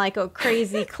knife and like a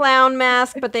crazy clown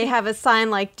mask, but they have a sign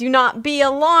like, do not be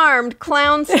alarmed,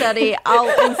 clown study, I'll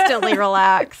instantly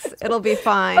relax. It'll be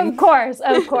fine. Of course.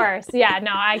 Yeah,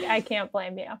 no, I can't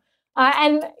blame you.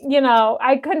 And,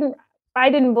 I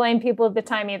didn't blame people at the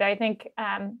time either. I think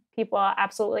people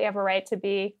absolutely have a right to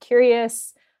be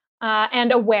curious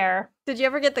and aware. Did you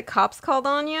ever get the cops called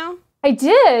on you? I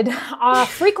did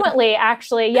frequently,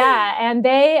 actually. Yeah. And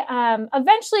they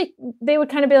eventually they would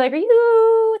kind of be like, are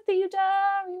you with the UW?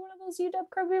 Are you one of those UW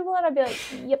crow people? And I'd be like,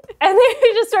 yep. And they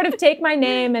would just sort of take my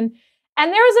name. And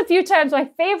there was a few times. My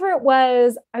favorite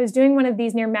was I was doing one of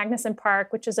these near Magnuson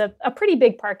Park, which is a pretty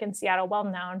big park in Seattle, well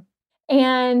known.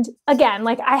 And again,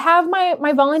 like I have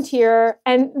my volunteer,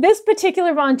 and this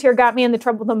particular volunteer got me in the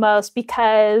trouble the most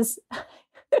because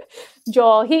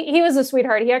Joel, he was a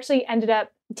sweetheart. He actually ended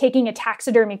up taking a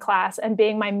taxidermy class and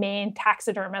being my main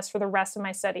taxidermist for the rest of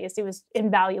my studies. He was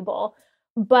invaluable,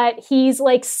 but he's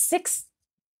like 6'9".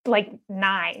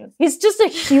 He's just a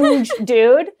huge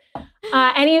dude.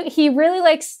 And he really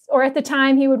likes, or at the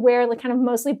time he would wear like kind of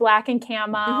mostly black and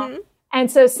camo. And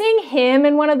so seeing him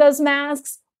in one of those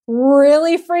masks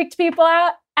really freaked people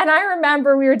out. And I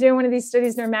remember we were doing one of these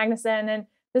studies near Magnuson, and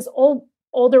this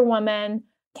older woman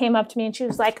came up to me and she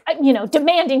was like,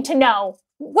 demanding to know,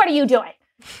 what are you doing?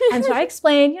 And so I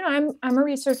explained, I'm a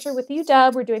researcher with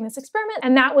UW. We're doing this experiment.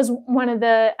 And that was one of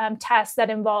the tests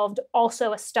that involved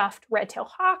also a stuffed red-tailed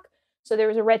hawk. So there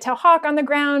was a red-tailed hawk on the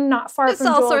ground, not far from Joel.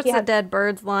 Just all sorts of dead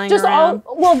birds lying around.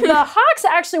 The hawks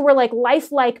actually were like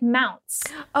lifelike mounts.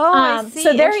 Oh, I see.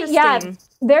 So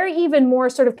they're even more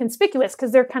sort of conspicuous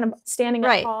because they're kind of standing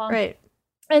up tall. Right.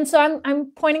 And so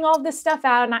I'm pointing all of this stuff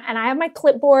out, and I have my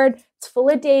clipboard. It's full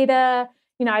of data.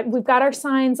 We've got our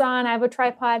signs on. I have a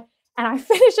tripod. And I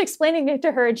finished explaining it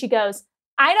to her, and she goes,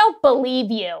 I don't believe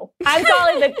you. I'm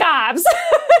calling the cops.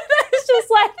 It's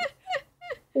just like,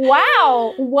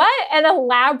 wow, what an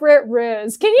elaborate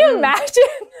ruse. Can you imagine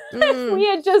if we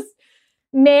had just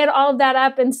made all of that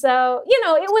up? And so,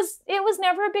 it was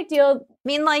never a big deal. I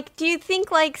mean, like, do you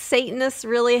think like Satanists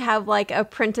really have like a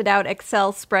printed out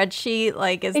Excel spreadsheet?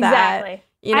 Like, is exactly. that...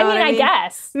 I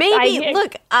guess. Maybe.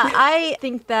 Look, I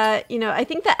think that, I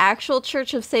think the actual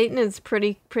Church of Satan is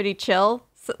pretty chill.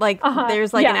 So,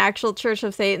 there's an actual Church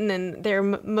of Satan, and they're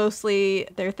mostly,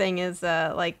 their thing is,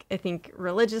 I think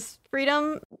religious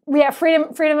freedom. Yeah,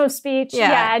 freedom of speech.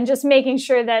 Yeah, and just making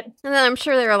sure that. And then I'm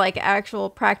sure there are like actual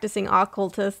practicing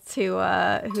occultists who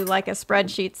like a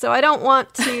spreadsheet. So I don't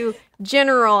want to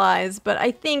generalize, but I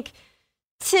think.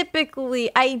 Typically,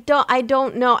 I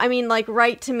don't know. I mean, like,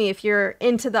 write to me if you're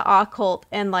into the occult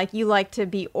and like you like to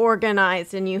be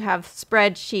organized and you have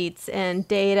spreadsheets and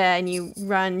data and you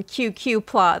run QQ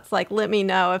plots. Like, let me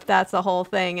know if that's the whole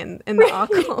thing in the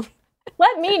occult.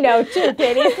 Let me know too,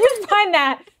 Katie, if you find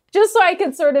that, just so I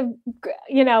can sort of,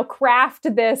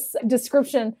 craft this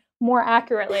description more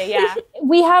accurately. Yeah,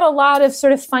 we had a lot of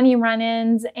sort of funny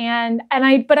run-ins,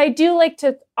 but I do like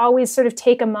to always sort of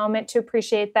take a moment to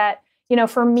appreciate that.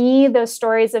 For me, those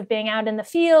stories of being out in the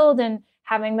field and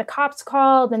having the cops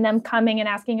called and them coming and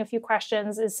asking a few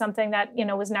questions is something that,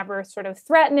 was never sort of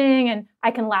threatening and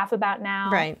I can laugh about now.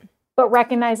 Right. But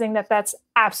recognizing that that's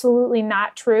absolutely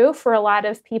not true for a lot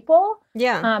of people,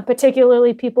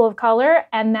 particularly people of color.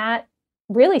 And that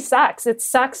really sucks. It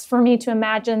sucks for me to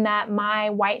imagine that my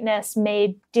whiteness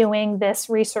made doing this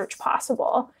research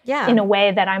possible in a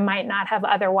way that I might not have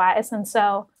otherwise. And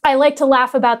so I like to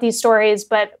laugh about these stories,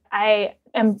 but I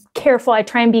am careful. I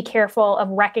try and be careful of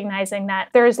recognizing that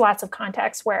there's lots of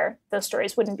context where those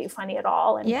stories wouldn't be funny at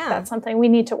all. And that's something we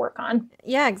need to work on.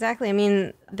 Yeah, exactly. I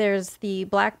mean, there's the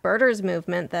Black Birders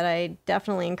movement that I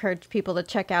definitely encourage people to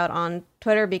check out on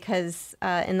Twitter because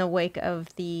in the wake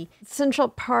of the Central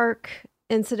Park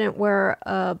incident where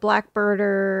a black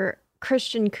birder,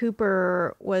 Christian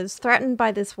Cooper, was threatened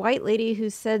by this white lady who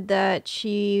said that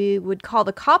she would call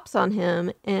the cops on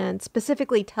him and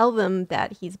specifically tell them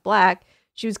that he's black.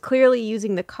 She was clearly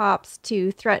using the cops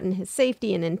to threaten his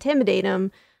safety and intimidate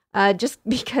him just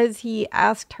because he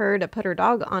asked her to put her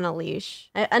dog on a leash.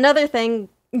 Another thing,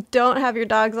 don't have your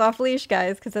dogs off leash,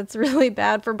 guys, because that's really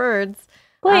bad for birds.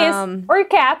 Please. Or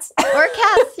cats. Or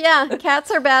cats, yeah. Cats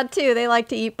are bad too. They like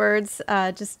to eat birds.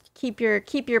 Just keep your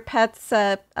pets.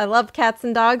 I love cats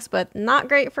and dogs, but not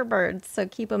great for birds. So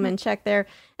keep them in check there.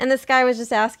 And this guy was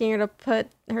just asking her to put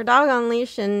her dog on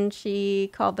leash, and she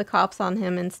called the cops on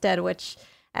him instead, which,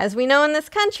 as we know in this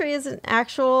country,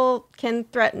 can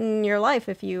threaten your life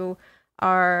if you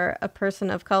are a person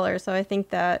of color. So I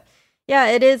think that. Yeah,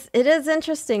 it is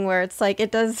interesting where it's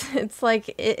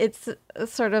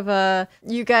sort of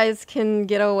you guys can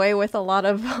get away with a lot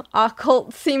of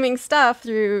occult seeming stuff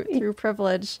through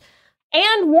privilege.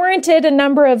 And warranted a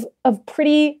number of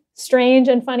pretty strange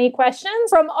and funny questions,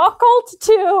 from occult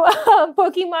to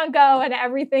Pokemon Go and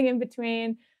everything in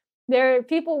between.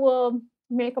 People will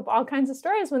make up all kinds of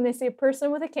stories when they see a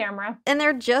person with a camera. And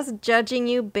they're just judging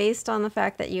you based on the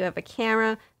fact that you have a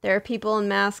camera. There are people in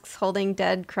masks holding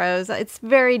dead crows. It's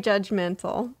very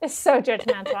judgmental. It's so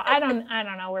judgmental. I don't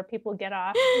know where people get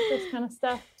off with this kind of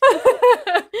stuff.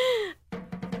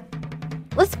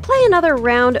 Let's play another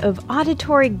round of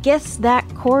auditory Guess That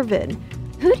Corvid.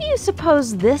 Who do you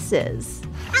suppose this is?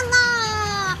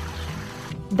 Hello!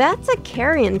 That's a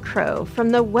carrion crow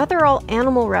from the Weatherall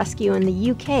Animal Rescue in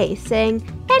the UK saying,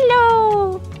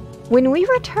 hello! When we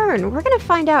return, we're going to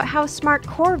find out how smart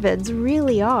corvids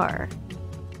really are.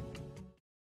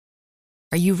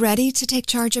 Are you ready to take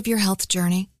charge of your health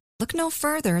journey? Look no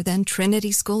further than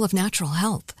Trinity School of Natural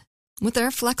Health. With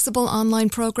their flexible online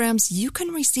programs, you can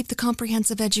receive the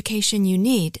comprehensive education you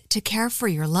need to care for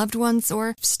your loved ones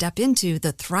or step into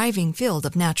the thriving field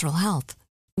of natural health.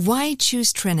 Why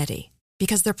choose Trinity?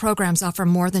 Because their programs offer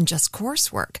more than just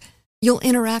coursework. You'll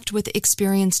interact with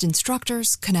experienced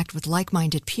instructors, connect with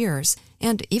like-minded peers,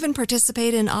 and even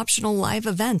participate in optional live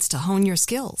events to hone your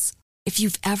skills. If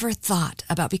you've ever thought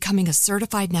about becoming a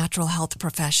certified natural health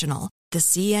professional, the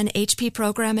CNHP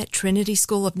program at Trinity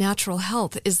School of Natural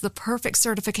Health is the perfect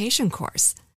certification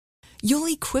course.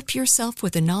 You'll equip yourself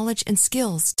with the knowledge and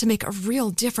skills to make a real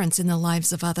difference in the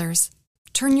lives of others.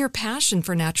 Turn your passion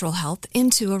for natural health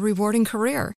into a rewarding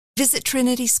career. Visit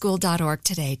trinityschool.org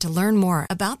today to learn more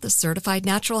about the Certified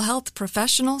Natural Health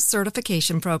Professional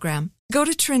Certification Program. Go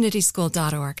to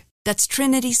trinityschool.org. That's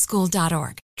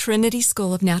trinityschool.org. Trinity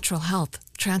School of Natural Health.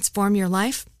 Transform your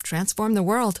life, transform the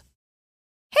world.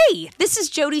 Hey, this is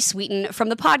Jodie Sweetin from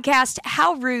the podcast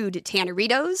How Rude,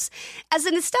 Tanneritos. As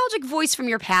a nostalgic voice from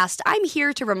your past, I'm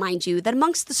here to remind you that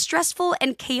amongst the stressful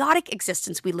and chaotic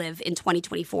existence we live in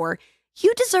 2024,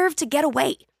 you deserve to get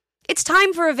away. It's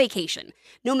time for a vacation,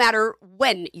 no matter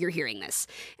when you're hearing this.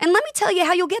 And let me tell you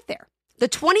how you'll get there. The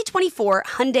 2024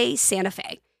 Hyundai Santa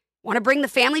Fe. Want to bring the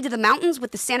family to the mountains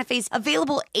with the Santa Fe's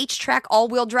available H-Track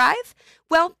all-wheel drive?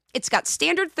 Well, it's got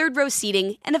standard third-row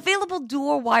seating and available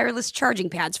dual wireless charging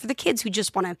pads for the kids who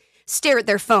just want to stare at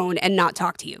their phone and not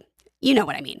talk to you. You know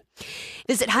what I mean.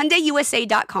 Visit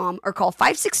HyundaiUSA.com or call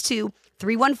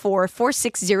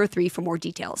 562-314-4603 for more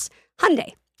details.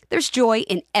 Hyundai. There's joy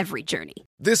in every journey.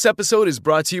 This episode is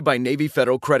brought to you by Navy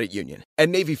Federal Credit Union. At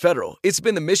Navy Federal, it's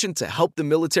been the mission to help the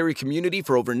military community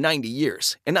for over 90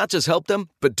 years. And not just help them,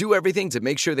 but do everything to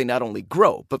make sure they not only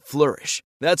grow, but flourish.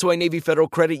 That's why Navy Federal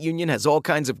Credit Union has all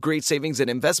kinds of great savings and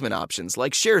investment options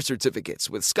like share certificates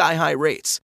with sky-high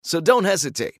rates. So don't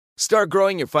hesitate. Start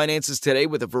growing your finances today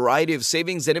with a variety of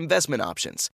savings and investment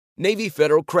options. Navy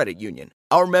Federal Credit Union.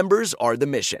 Our members are the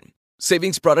mission.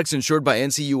 Savings products insured by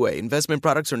NCUA. Investment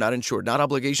products are not insured, not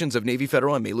obligations of Navy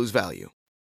Federal and may lose value.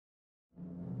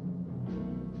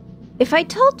 If I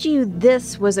told you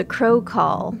this was a crow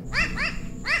call,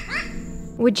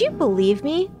 would you believe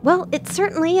me? Well, it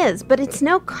certainly is, but it's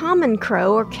no common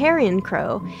crow or carrion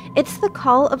crow. It's the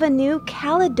call of a new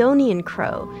Caledonian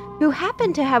crow, who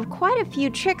happen to have quite a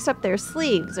few tricks up their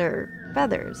sleeves, or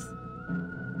feathers.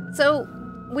 So,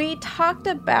 we talked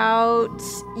about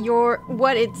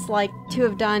what it's like to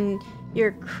have done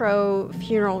your crow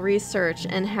funeral research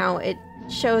and how it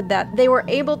showed that they were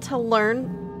able to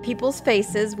learn people's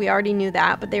faces. We already knew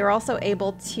that, but they were also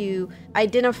able to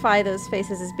identify those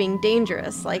faces as being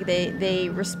dangerous. Like they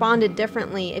responded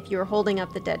differently. If you were holding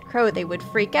up the dead crow, they would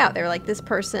freak out. They were like, this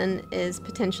person is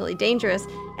potentially dangerous.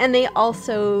 And they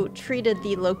also treated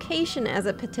the location as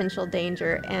a potential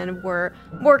danger and were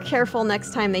more careful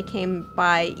next time they came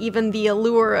by. Even the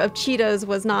allure of Cheetos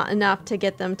was not enough to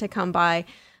get them to come by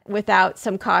without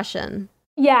some caution.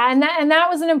 Yeah, and that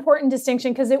was an important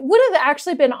distinction, because it would have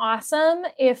actually been awesome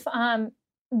if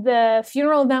the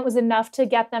funeral event was enough to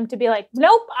get them to be like,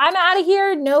 nope, I'm out of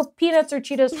here. No peanuts or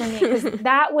Cheetos for me, because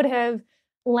that would have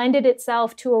lended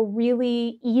itself to a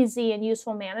really easy and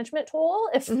useful management tool.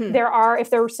 If there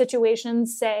were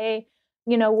situations, say,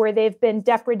 where they've been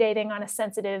depredating on a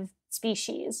sensitive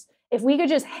species. If we could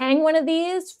just hang one of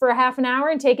these for a half an hour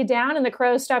and take it down and the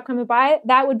crows stop coming by,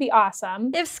 that would be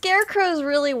awesome. If scarecrows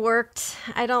really worked,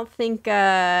 I think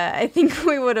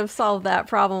we would have solved that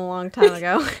problem a long time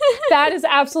ago. That is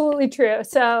absolutely true.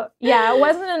 So yeah, it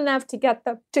wasn't enough to get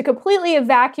them to completely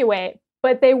evacuate,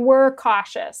 but they were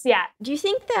cautious. Yeah. Do you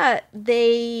think that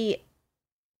they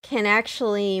can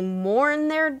actually mourn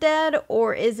their dead,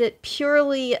 or is it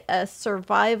purely a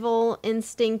survival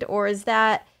instinct, or is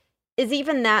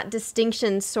even that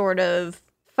distinction sort of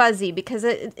fuzzy? Because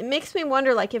it makes me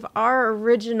wonder, like, if our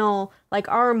original, like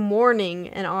our mourning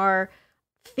and our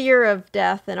fear of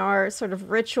death and our sort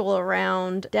of ritual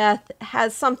around death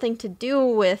has something to do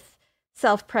with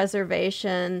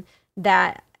self-preservation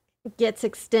that gets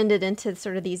extended into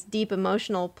sort of these deep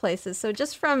emotional places. So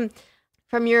just from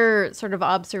your sort of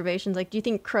observations, like, do you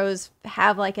think crows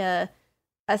have like a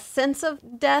sense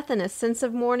of death and a sense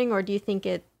of mourning, or do you think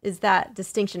is that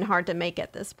distinction hard to make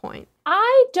at this point?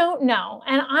 I don't know.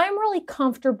 And I'm really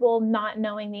comfortable not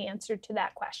knowing the answer to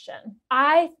that question.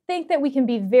 I think that we can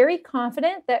be very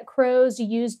confident that crows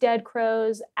use dead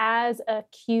crows as a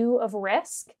cue of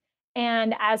risk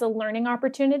and as a learning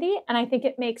opportunity. And I think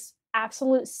it makes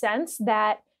absolute sense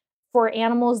that for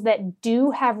animals that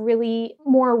do have really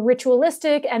more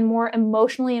ritualistic and more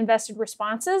emotionally invested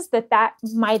responses, that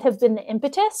might have been the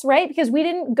impetus, right? Because we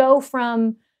didn't go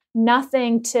from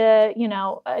nothing to,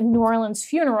 a New Orleans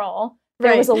funeral.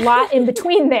 There was a lot in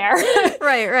between there.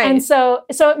 Right. And so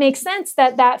it makes sense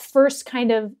that first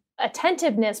kind of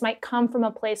attentiveness might come from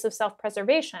a place of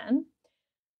self-preservation.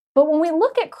 But when we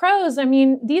look at crows, I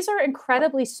mean, these are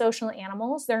incredibly social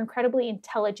animals. They're incredibly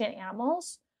intelligent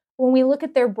animals. When we look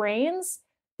at their brains,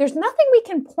 there's nothing we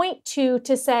can point to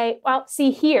say, well,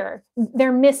 see here,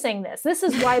 they're missing this. This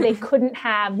is why they couldn't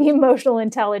have the emotional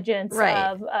intelligence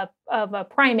of a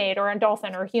primate or a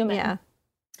dolphin or a human. Yeah.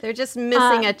 They're just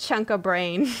missing a chunk of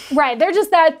brain. Right. There's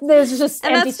just and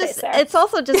empty that's space just, there. it's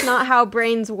also just not how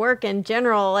brains work in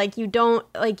general. Like you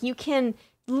can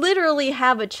literally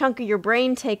have a chunk of your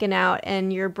brain taken out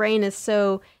and your brain is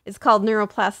it's called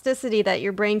neuroplasticity, that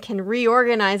your brain can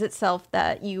reorganize itself,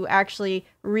 that you actually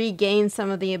regain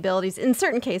some of the abilities in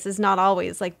certain cases, not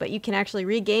always, but you can actually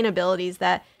regain abilities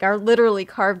that are literally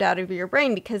carved out of your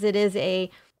brain, because it is a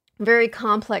very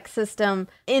complex system.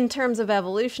 In terms of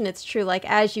evolution, it's true,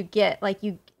 as you get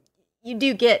you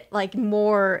do get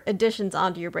more additions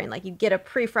onto your brain. You get a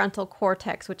prefrontal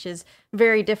cortex, which is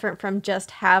very different from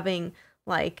just having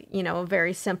a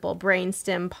very simple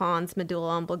brainstem, pons,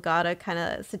 medulla oblongata kind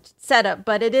of setup.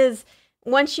 But it is,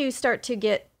 once you start to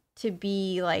get to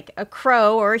be a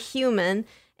crow or a human,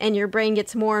 and your brain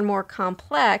gets more and more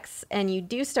complex, and you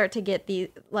do start to get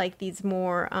these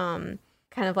more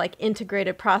kind of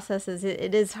integrated processes,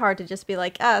 it is hard to just be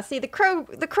see,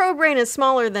 the crow brain is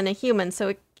smaller than a human,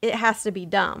 so it has to be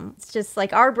dumb. It's just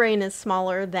our brain is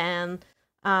smaller than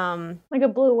like a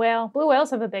blue whale. Blue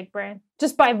whales have a big brain.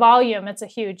 Just by volume, it's a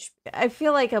huge. I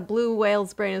feel like a blue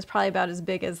whale's brain is probably about as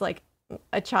big as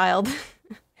a child.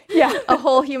 Yeah. A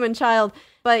whole human child.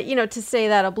 But, to say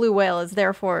that a blue whale is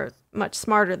therefore much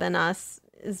smarter than us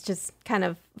is just kind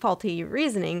of faulty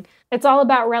reasoning. It's all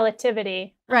about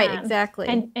relativity. Right, exactly.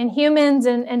 And humans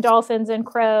and dolphins and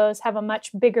crows have a much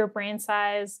bigger brain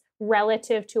size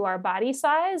relative to our body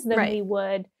size than we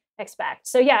would expect.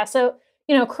 So, yeah,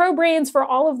 crow brains, for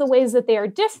all of the ways that they are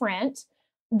different,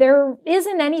 there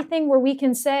isn't anything where we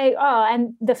can say,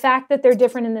 and the fact that they're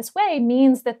different in this way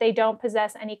means that they don't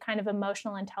possess any kind of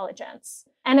emotional intelligence.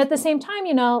 And at the same time,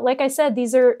 like I said,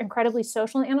 these are incredibly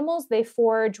social animals. They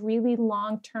forge really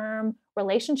long-term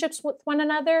relationships with one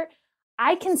another.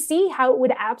 I can see how it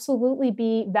would absolutely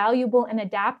be valuable and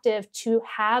adaptive to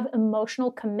have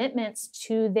emotional commitments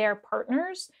to their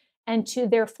partners and to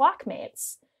their flock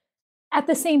mates. At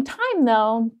the same time,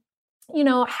 though,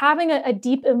 having a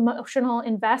deep emotional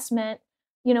investment,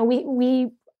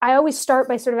 I always start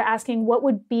by sort of asking what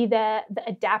would be the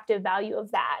adaptive value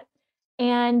of that.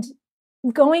 And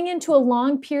going into a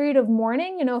long period of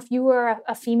mourning, if you were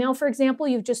a female, for example,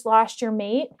 you've just lost your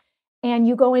mate, and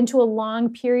you go into a long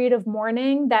period of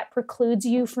mourning that precludes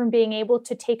you from being able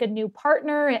to take a new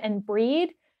partner and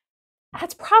breed,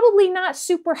 that's probably not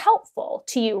super helpful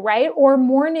to you, right? Or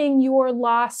mourning your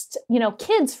lost,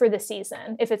 kids for the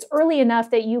season. If it's early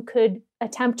enough that you could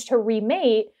attempt to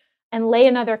remate and lay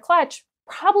another clutch,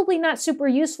 probably not super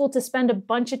useful to spend a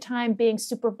bunch of time being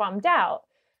super bummed out.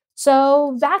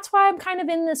 So that's why I'm kind of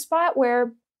in this spot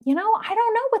where, I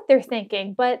don't know what they're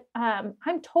thinking, but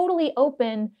I'm totally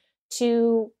open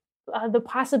to the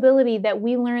possibility that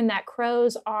we learn that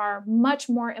crows are much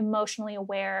more emotionally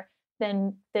aware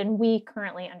than we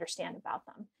currently understand about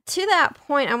them. To that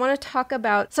point, I want to talk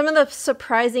about some of the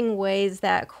surprising ways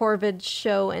that corvids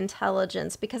show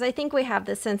intelligence, because I think we have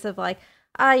this sense of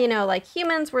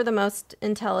humans were the most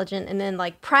intelligent, and then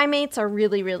primates are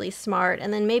really, really smart,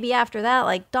 and then maybe after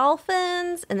that,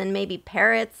 dolphins, and then maybe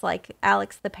parrots,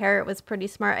 Alex the parrot was pretty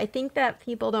smart. I think that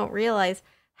people don't realize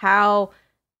how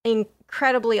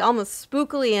incredibly, almost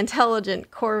spookily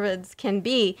intelligent corvids can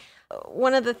be.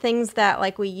 One of the things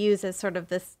that we use as sort of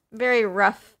this very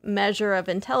rough measure of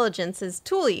intelligence is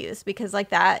tool use, because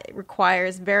that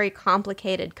requires very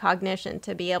complicated cognition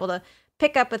to be able to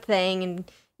pick up a thing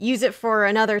and use it for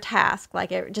another task.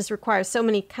 It just requires so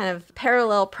many kind of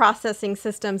parallel processing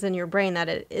systems in your brain that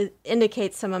it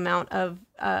indicates some amount of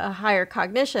higher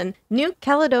cognition. New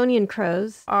Caledonian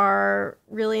crows are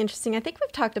really interesting. I think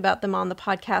we've talked about them on the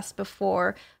podcast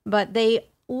before, but they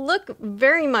look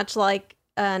very much like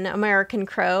an American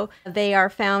crow. They are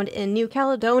found in New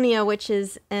Caledonia, which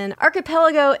is an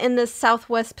archipelago in the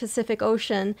Southwest Pacific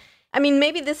Ocean. I mean,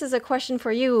 maybe this is a question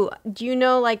for you. Do you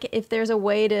know, if there's a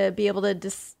way to be able to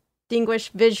distinguish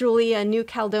visually a New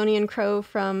Caledonian crow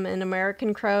from an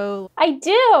American crow? I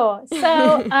do.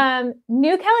 So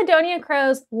New Caledonian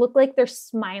crows look like they're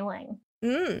smiling.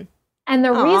 Mm. And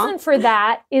the reason for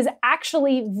that is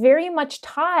actually very much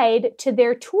tied to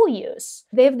their tool use.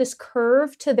 They have this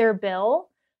curve to their bill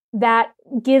that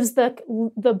gives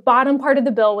the bottom part of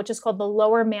the bill, which is called the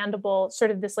lower mandible, sort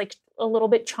of this a little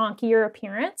bit chonkier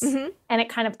appearance, and it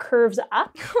kind of curves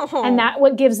up. Oh. And that's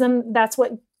what gives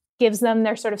them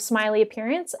their sort of smiley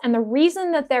appearance. And the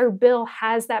reason that their bill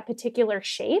has that particular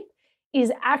shape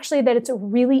is actually that it's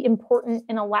really important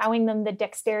in allowing them the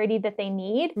dexterity that they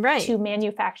need to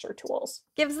manufacture tools.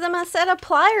 Gives them a set of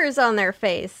pliers on their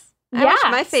face. I Yeah, wish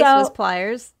my face was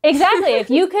pliers. Exactly. If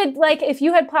you could, if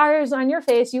you had pliers on your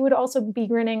face, you would also be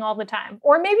grinning all the time.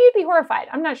 Or maybe you'd be horrified.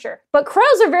 I'm not sure. But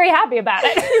crows are very happy about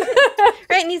it.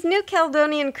 Right, and these New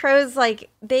Caledonian crows,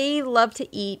 they love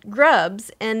to eat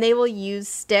grubs, and they will use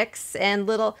sticks and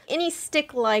any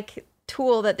stick-like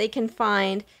tool that they can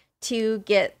find to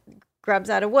get grubs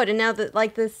out of wood. And now,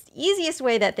 the easiest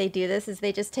way that they do this is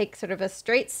they just take sort of a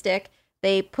straight stick,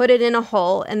 they put it in a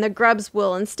hole, and the grubs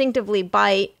will instinctively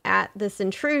bite at this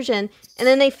intrusion, and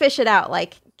then they fish it out,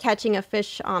 like catching a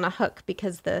fish on a hook,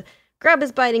 because the grub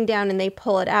is biting down and they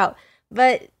pull it out.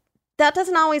 But that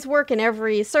doesn't always work in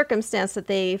every circumstance that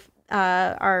they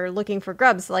are looking for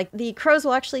grubs. Like, the crows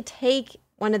will actually take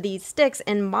one of these sticks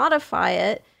and modify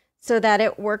it so that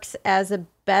it works as a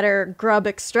better grub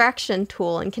extraction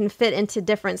tool and can fit into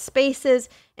different spaces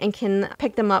and can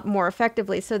pick them up more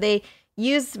effectively. So they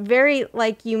use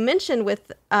like you mentioned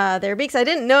with their beaks. I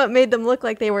didn't know it made them look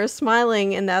like they were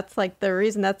smiling, and that's the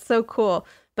reason. That's so cool.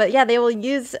 But yeah, they will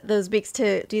use those beaks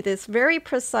to do this very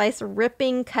precise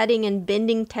ripping, cutting, and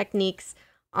bending techniques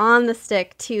on the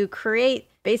stick to create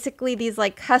basically these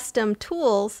custom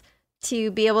tools to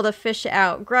be able to fish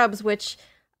out grubs, which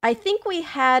I think we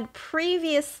had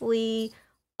previously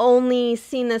only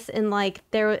seen this in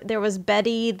there was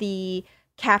Betty, the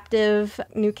captive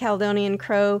New Caledonian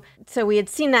crow. So we had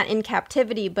seen that in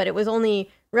captivity, but it was only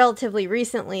relatively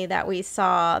recently that we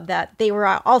saw that they were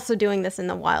also doing this in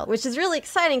the wild, which is really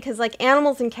exciting because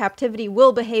animals in captivity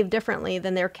will behave differently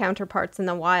than their counterparts in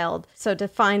the wild. So to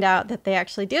find out that they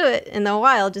actually do it in the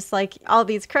wild, just like all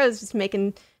these crows, just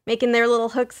making their little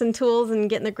hooks and tools and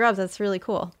getting the grubs, that's really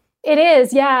cool. It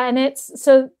is, yeah. And it's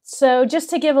so just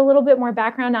to give a little bit more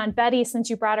background on Betty, since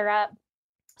you brought her up.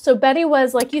 So Betty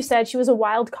was, like you said, she was a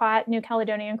wild-caught New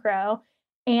Caledonian crow.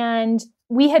 And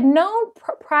we had known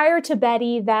prior to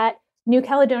Betty that New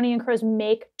Caledonian crows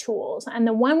make tools. And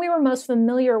the one we were most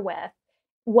familiar with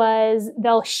was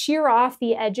they'll shear off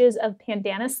the edges of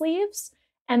pandanus leaves.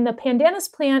 And the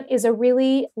pandanus plant is a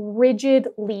really rigid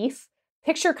leaf.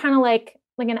 Picture kind of like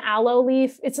an aloe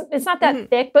leaf. It's not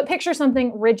that thick, but picture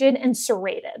something rigid and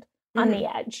serrated on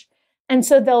the edge. And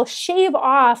so they'll shave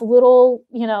off little,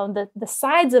 the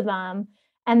sides of them.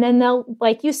 And then they'll,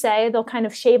 like you say, they'll kind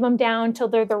of shave them down till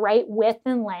they're the right width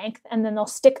and length. And then they'll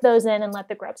stick those in and let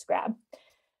the grubs grab.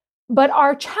 But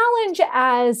our challenge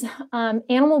as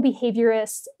animal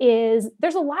behaviorists is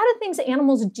there's a lot of things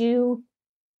animals do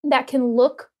that can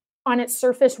look on its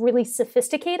surface really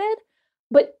sophisticated,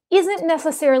 but isn't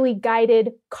necessarily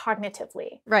guided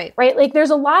cognitively. Right. There's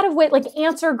a lot of ways,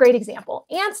 ants are a great example.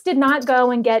 Ants did not go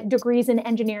and get degrees in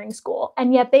engineering school,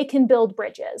 and yet they can build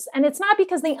bridges. And it's not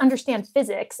because they understand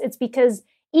physics, it's because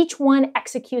each one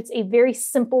executes a very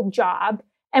simple job.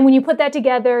 And when you put that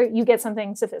together, you get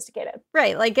something sophisticated.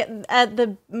 Right. At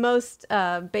the most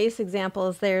base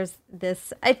examples, there's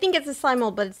this, I think it's a slime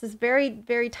mold, but it's this very,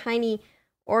 very tiny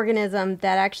organism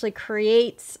that actually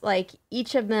creates,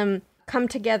 each of them come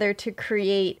together to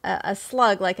create a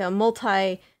slug, like a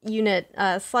multi-unit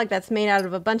slug that's made out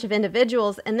of a bunch of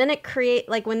individuals. And then it create,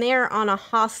 when they are on a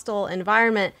hostile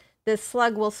environment, this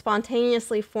slug will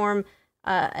spontaneously form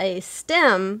a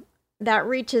stem that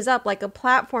reaches up like a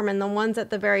platform. And the ones at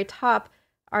the very top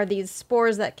are these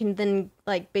spores that can then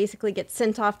basically get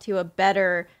sent off to a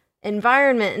better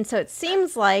environment. And so it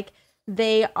seems like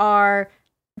they are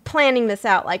planning this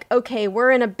out. Okay,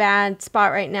 we're in a bad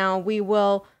spot right now. We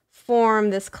will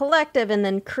form this collective and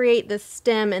then create this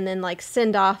stem and then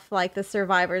send off the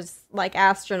survivors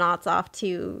astronauts off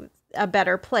to a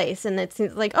better place. And it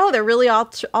seems they're really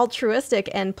altruistic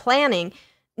and planning.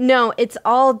 No, it's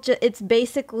all it's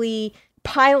basically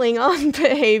piling on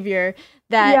behavior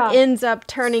that ends up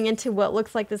turning into what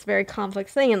looks like this very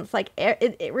complex thing. And it's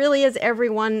it really is every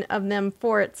one of them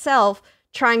for itself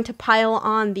trying to pile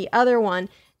on the other one.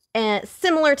 And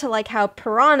similar to how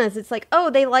piranhas, it's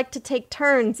they like to take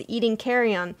turns eating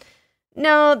carrion.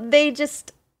 No, they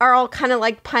just are all kind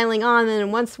of piling on, and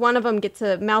then once one of them gets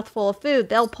a mouthful of food,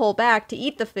 they'll pull back to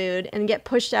eat the food and get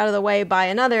pushed out of the way by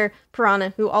another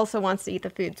piranha who also wants to eat the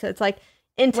food. So it's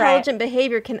intelligent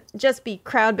behavior can just be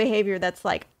crowd behavior that's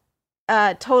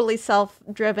totally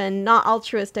self-driven, not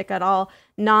altruistic at all,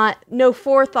 no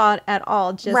forethought at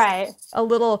all, just a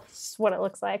little, that's what it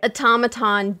looks like,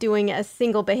 automaton doing a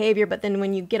single behavior. But then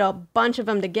when you get a bunch of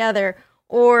them together,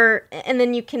 and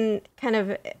then you can kind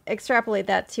of extrapolate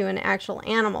that to an actual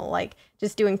animal,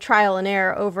 just doing trial and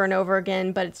error over and over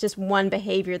again, but it's just one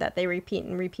behavior that they repeat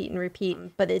and repeat and repeat,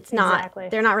 but it's not,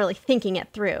 they're not really thinking it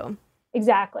through.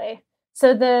 Exactly.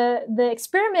 So the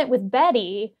experiment with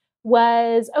Betty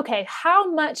was, okay,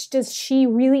 how much does she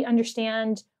really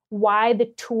understand why the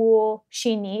tool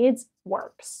she needs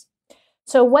works?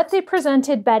 So what they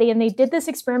presented Betty, and they did this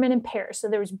experiment in pairs. So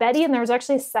there was Betty and there was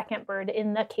actually a second bird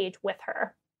in the cage with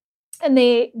her. And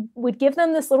they would give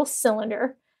them this little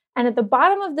cylinder. And at the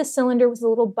bottom of the cylinder was a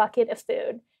little bucket of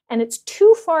food. And it's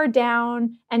too far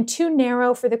down and too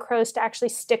narrow for the crows to actually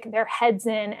stick their heads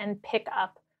in and pick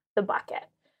up the bucket.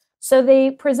 So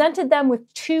they presented them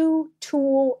with two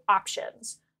tool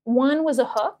options. One was a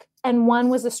hook and one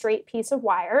was a straight piece of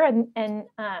wire. And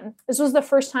this was the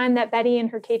first time that Betty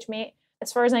and her cage mate,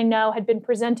 as far as I know, had been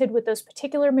presented with those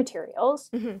particular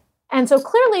materials. Mm-hmm. And so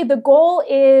clearly the goal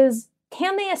is,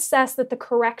 can they assess that the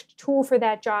correct tool for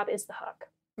that job is the hook?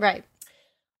 Right.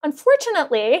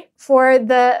 Unfortunately, for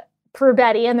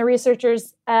Betty and the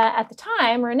researchers at the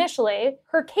time, or initially,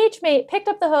 her cage mate picked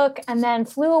up the hook and then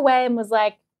flew away and was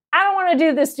like, I don't want to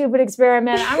do this stupid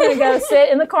experiment. I'm going to go sit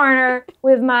in the corner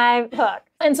with my hook.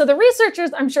 And so the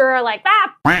researchers, I'm sure, are like,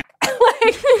 like,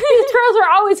 these crows are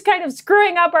always kind of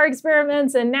screwing up our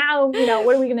experiments. And now,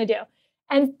 what are we going to do?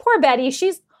 And poor Betty,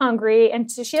 she's hungry. And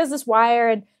so she has this wire.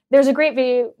 And there's a great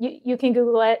video. You can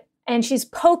Google it. And she's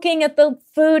poking at the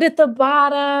food at the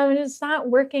bottom. And it's not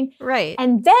working. Right.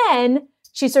 And then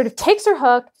she sort of takes her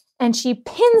hook and she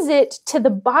pins it to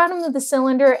the bottom of the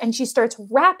cylinder and she starts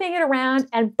wrapping it around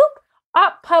and boop,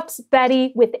 up pops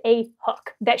Betty with a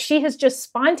hook that she has just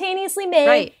spontaneously made.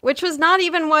 Right, which was not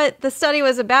even what the study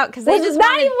was about, because they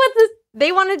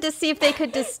they wanted to see if they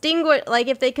could distinguish, like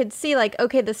if they could see, like,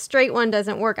 okay, the straight one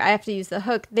doesn't work, I have to use the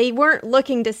hook. They weren't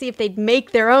looking to see if they'd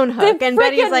make their own hook. And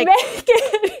Betty's like,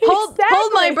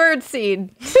 hold my bird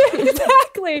seed.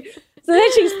 Exactly. So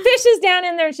then she fishes down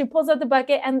in there and she pulls out the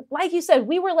bucket. And like you said,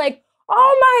 we were like,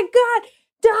 oh my God,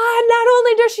 not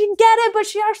only does she get it, but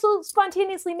she actually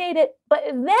spontaneously made it. But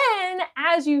then,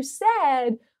 as you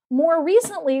said, more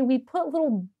recently, we put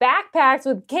little backpacks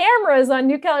with cameras on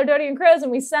New Caledonian crows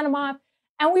and we sent them off.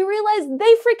 And we realized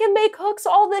they freaking make hooks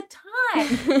all the time.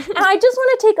 And I just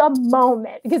want to take a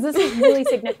moment because this is really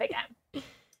significant.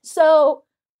 So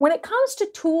when it comes to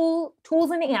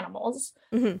tools and animals,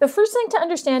 the first thing to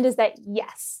understand is that,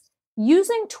 yes,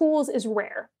 using tools is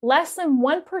rare. Less than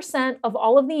 1% of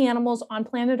all of the animals on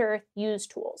planet Earth use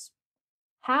tools.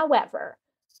 However,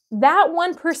 that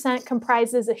 1%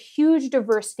 comprises a huge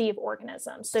diversity of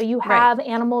organisms. So you have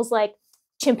animals like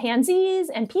chimpanzees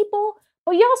and people,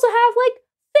 but you also have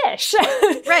like fish.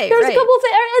 There's a couple of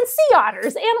and sea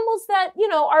otters, animals that,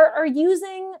 are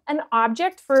using an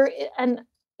object for a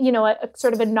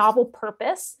sort of a novel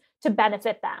purpose to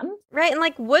benefit them. Right. And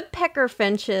like woodpecker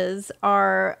finches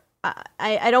are,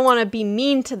 I don't want to be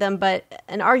mean to them, but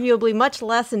an arguably much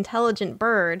less intelligent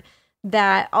bird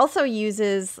that also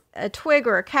uses a twig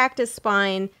or a cactus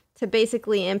spine to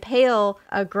basically impale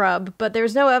a grub. But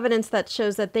there's no evidence that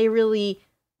shows that they really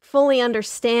fully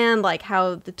understand like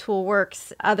how the tool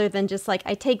works, other than just like,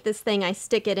 I take this thing, I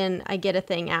stick it in, I get a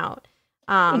thing out.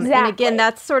 Exactly. And again,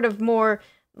 that's sort of more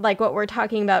like what we're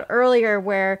talking about earlier,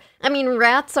 where, I mean,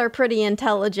 rats are pretty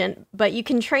intelligent, but you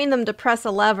can train them to press a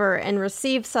lever and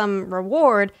receive some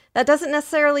reward. That doesn't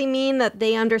necessarily mean that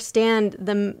they understand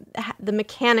the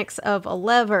mechanics of a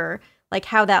lever, like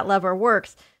how that lever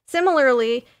works.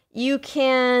 Similarly,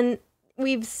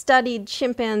 we've studied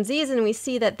chimpanzees and we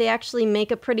see that they actually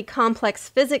make a pretty complex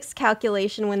physics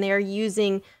calculation when they are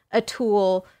using a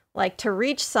tool like to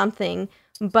reach something.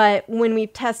 But when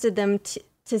we've tested them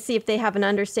to see if they have an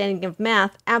understanding of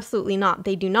math, absolutely not.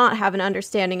 They do not have an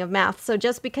understanding of math. So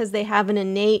just because they have an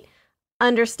innate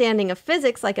understanding of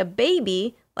physics, like a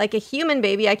baby, like a human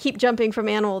baby, I keep jumping from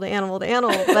animal to animal to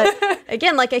animal, but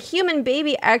again, like a human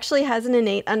baby actually has an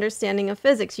innate understanding of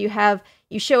physics.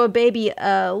 You show a baby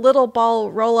a little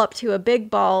ball roll up to a big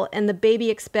ball, and the baby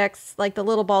expects like the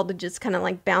little ball to just kind of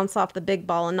like bounce off the big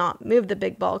ball and not move the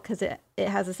big ball because it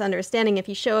has this understanding. If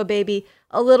you show a baby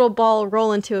a little ball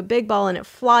roll into a big ball and it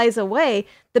flies away,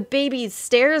 the baby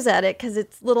stares at it because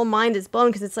its little mind is blown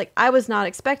because it's like, I was not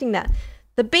expecting that.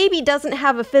 The baby doesn't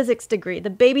have a physics degree. The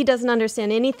baby doesn't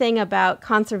understand anything about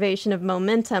conservation of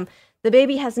momentum. The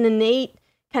baby has an innate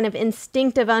kind of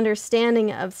instinctive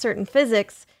understanding of certain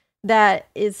physics that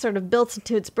is sort of built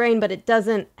into its brain, but it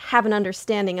doesn't have an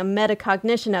understanding, a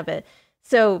metacognition of it.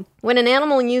 So when an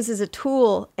animal uses a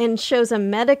tool and shows a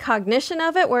metacognition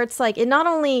of it, where it's like it not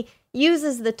only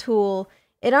uses the tool,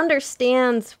 it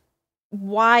understands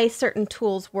why certain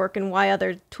tools work and why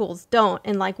other tools don't,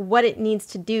 and like what it needs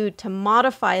to do to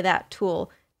modify that tool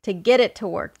to get it to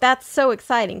work. That's so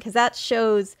exciting because that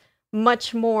shows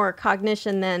much more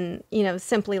cognition than,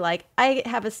 simply like, I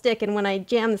have a stick, and when I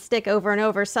jam the stick over and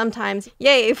over, sometimes,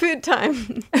 yay, food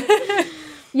time.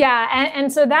 Yeah,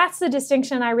 and so that's the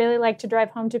distinction I really like to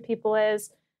drive home to people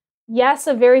is, yes,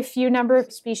 a very few number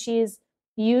of species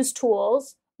use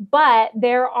tools, but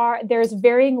there's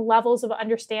varying levels of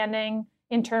understanding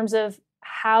in terms of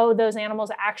how those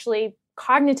animals actually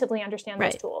cognitively understand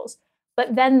those tools.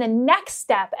 But then the next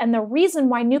step, and the reason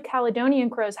why New Caledonian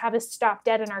crows have us stop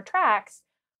dead in our tracks,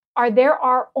 there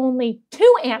are only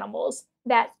 2 animals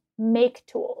that make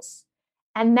tools.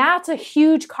 And that's a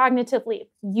huge cognitive leap,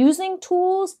 using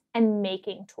tools and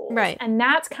making tools. Right. And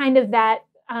that's kind of that,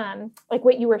 like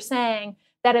what you were saying,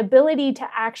 that ability to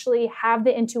actually have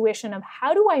the intuition of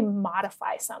how do I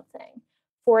modify something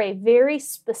for a very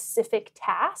specific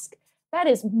task. That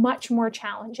is much more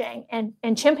challenging.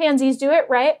 And chimpanzees do it,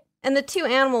 right? And the 2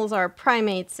 animals are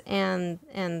primates and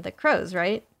the crows,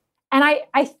 right? And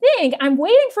I think, I'm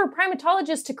waiting for a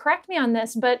primatologist to correct me on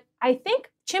this, but I think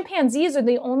chimpanzees are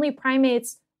the only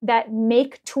primates that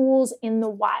make tools in the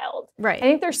wild. Right. I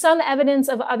think there's some evidence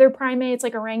of other primates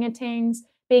like orangutans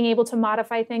being able to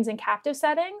modify things in captive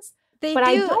settings. But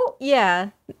I don't. Yeah.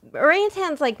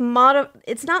 Orangutans, like,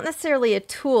 it's not necessarily a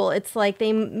tool. It's like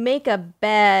they make a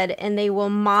bed and they will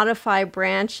modify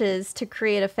branches to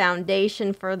create a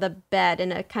foundation for the bed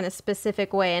in a kind of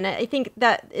specific way. And I think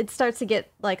that it starts to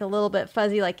get like a little bit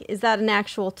fuzzy. Like, is that an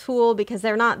actual tool? Because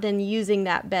they're not then using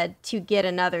that bed to get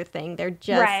another thing. They're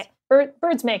just... Right.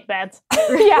 Birds make beds.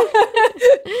 Yeah.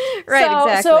 Right,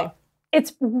 exactly. So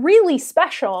it's really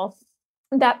special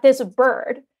that this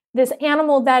bird, this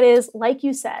animal that is, like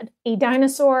you said, a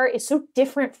dinosaur, is so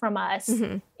different from us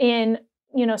in,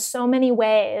 so many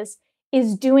ways,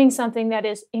 is doing something that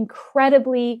is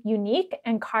incredibly unique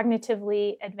and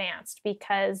cognitively advanced,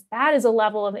 because that is a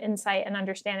level of insight and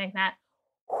understanding that,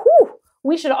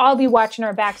 we should all be watching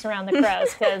our backs around the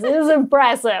crows, because it is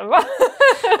impressive.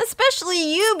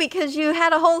 Especially you, because you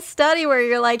had a whole study where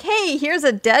you're like, hey, here's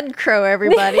a dead crow,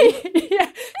 everybody. Yeah.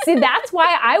 See, that's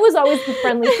why I was always the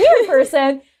friendly fear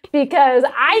person, because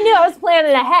I knew I was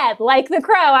planning ahead. Like the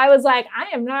crow, I was like,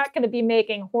 I am not going to be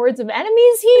making hordes of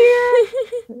enemies here.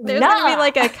 There's going to be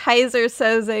like a Kaiser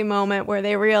Soze moment where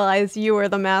they realize you were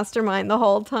the mastermind the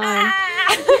whole time.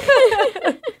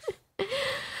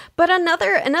 But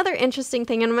another interesting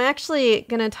thing, and I'm actually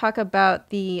going to talk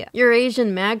about the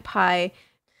Eurasian magpie.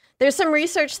 There's some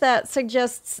research that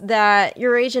suggests that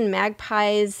Eurasian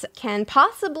magpies can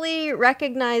possibly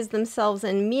recognize themselves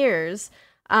in mirrors.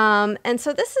 And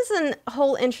so this is a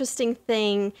whole interesting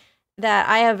thing that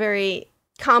I have very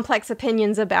complex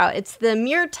opinions about. It's the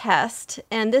mirror test,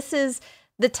 and this is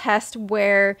the test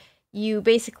where you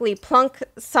basically plunk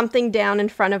something down in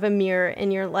front of a mirror,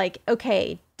 and you're like,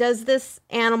 okay, does this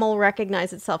animal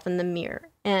recognize itself in the mirror?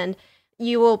 And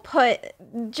you will put,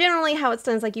 generally how it's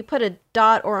done is like you put a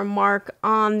dot or a mark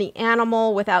on the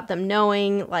animal without them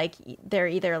knowing, like they're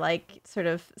either like sort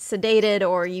of sedated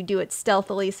or you do it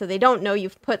stealthily so they don't know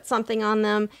you've put something on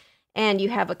them. And you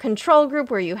have a control group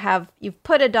where you've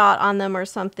put a dot on them or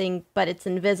something, but it's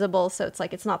invisible. So it's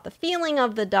like, it's not the feeling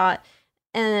of the dot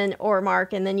or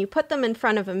mark. And then you put them in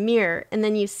front of a mirror, and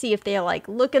then you see if they like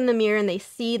look in the mirror and they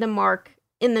see the mark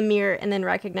in the mirror and then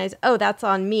recognize, oh, that's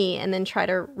on me, and then try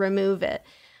to remove it.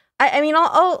 I mean,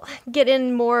 I'll get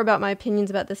in more about my opinions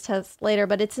about this test later,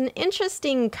 but it's an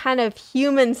interesting kind of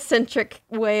human-centric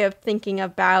way of thinking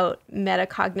about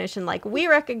metacognition. Like, we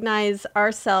recognize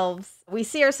ourselves, we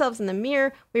see ourselves in the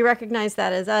mirror, we recognize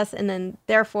that as us, and then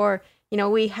therefore,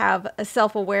 we have a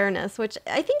self-awareness, which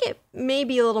I think it may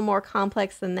be a little more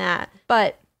complex than that.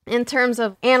 But in terms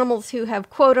of animals who have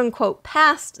quote-unquote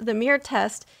passed the mirror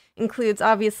test, includes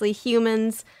obviously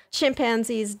humans,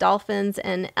 chimpanzees, dolphins,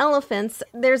 and elephants.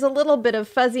 There's a little bit of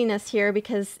fuzziness here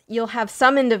because you'll have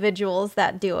some individuals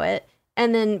that do it,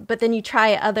 but then you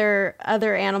try other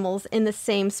animals in the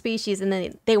same species, and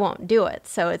then they won't do it.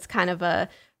 So it's kind of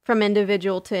from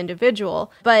individual to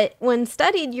individual. But when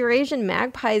studied, Eurasian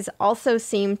magpies also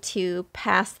seem to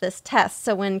pass this test.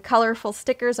 So when colorful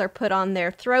stickers are put on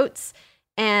their throats,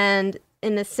 and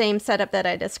in the same setup that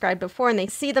I described before, and they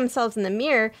see themselves in the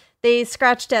mirror, they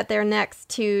scratched at their necks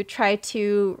to try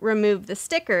to remove the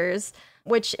stickers,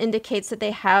 which indicates that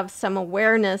they have some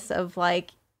awareness of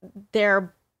like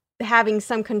they're having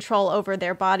some control over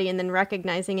their body and then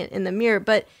recognizing it in the mirror.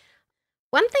 But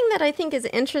one thing that I think is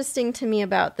interesting to me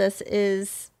about this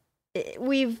is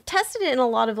we've tested it in a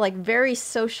lot of like very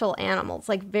social animals,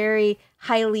 like very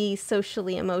highly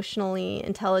socially, emotionally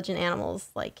intelligent animals,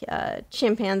 like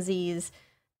chimpanzees,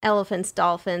 elephants,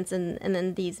 dolphins, and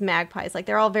then these magpies. Like,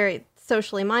 they're all very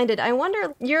socially minded. I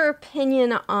wonder your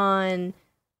opinion on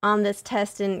on this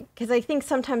test, and because I think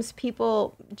sometimes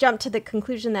people jump to the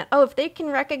conclusion that, oh, if they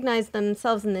can recognize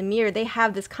themselves in the mirror, they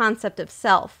have this concept of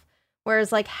self.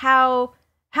 Whereas like how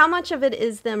much of it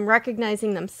is them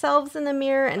recognizing themselves in the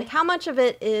mirror, and how much of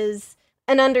it is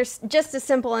just a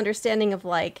simple understanding of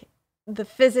like the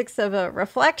physics of a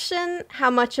reflection? How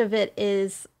much of it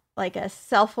is like a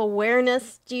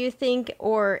self-awareness, do you think?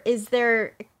 Or is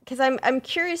there, because I'm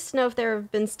curious to know if there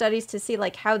have been studies to see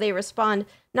like how they respond,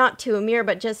 not to a mirror,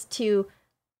 but just to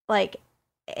like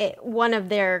one of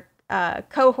their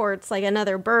cohorts, like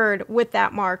another bird with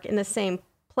that mark in the same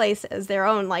place as their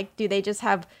own. Like, do they just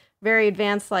have very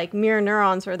advanced like mirror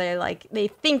neurons where they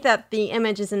think that the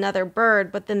image is another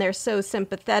bird, but then they're so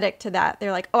sympathetic to that,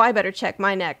 they're like, oh, I better check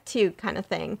my neck too, kind of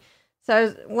thing. So I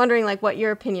was wondering like what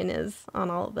your opinion is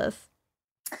on all of this.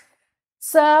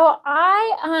 So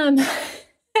I'm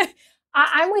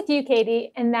with you,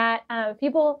 Katie, in that I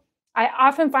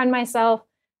often find myself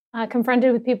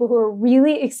confronted with people who are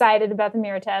really excited about the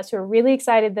mirror test, who are really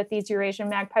excited that these Eurasian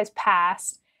magpies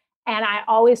passed. And I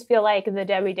always feel like the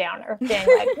Debbie Downer, being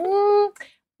like,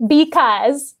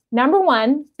 because number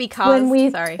one, when we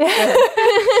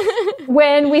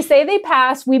say they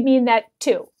passed, we mean that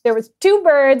there was 2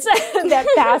 birds that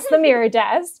passed the mirror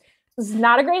test. This is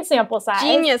not a great sample size.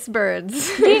 Genius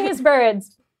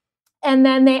birds. And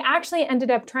then they actually ended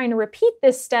up trying to repeat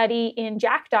this study in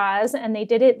jackdaws, and they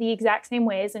did it the exact same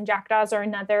ways. And jackdaws are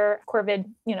another corvid,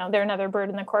 they're another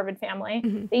bird in the corvid family.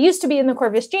 Mm-hmm. They used to be in the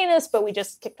Corvus genus, but we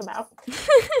just kicked them out.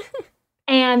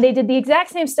 And they did the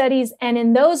exact same studies. And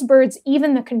in those birds,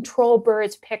 even the control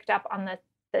birds picked up on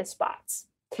the spots,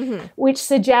 mm-hmm. which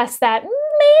suggests that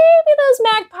maybe those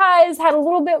magpies had a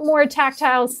little bit more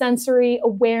tactile sensory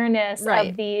awareness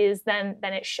of these than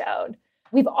it showed.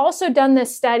 We've also done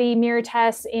this study, mirror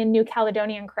tests, in New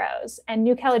Caledonian crows, and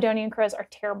New Caledonian crows are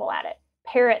terrible at it.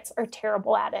 Parrots are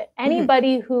terrible at it.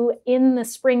 Anybody who in the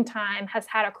springtime has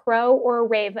had a crow or a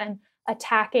raven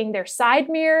attacking their side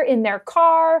mirror in their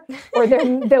car or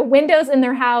the windows in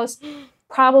their house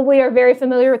probably are very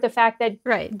familiar with the fact that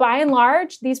by and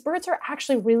large, these birds are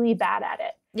actually really bad at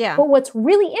it. Yeah. But what's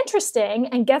really interesting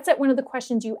and gets at one of the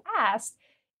questions you asked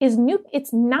is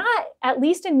it's not, at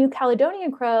least in New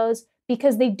Caledonian crows,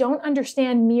 because they don't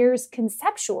understand mirrors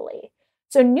conceptually.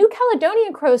 So New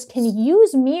Caledonian crows can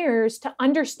use mirrors to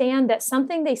understand that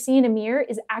something they see in a mirror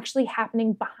is actually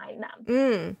happening behind them.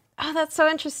 Mm. Oh, that's so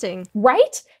interesting.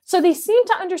 Right? So they seem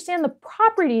to understand the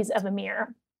properties of a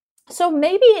mirror. So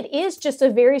maybe it is just a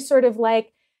very sort of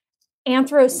like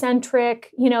anthrocentric,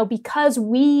 because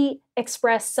we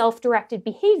express self-directed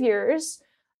behaviors,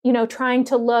 trying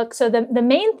to look. So the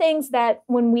main things that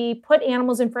when we put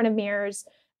animals in front of mirrors,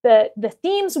 the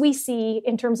themes we see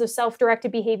in terms of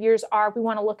self-directed behaviors are we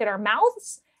want to look at our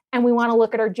mouths and we want to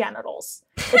look at our genitals.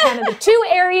 They're kind of the 2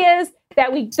 areas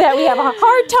that we have a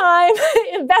hard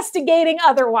time investigating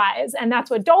otherwise. And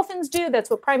that's what dolphins do. That's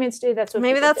what primates do. That's what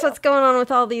maybe that's do. What's going on with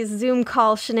all these Zoom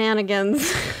call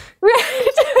shenanigans. Right.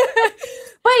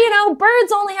 But,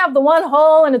 birds only have the one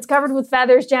hole and it's covered with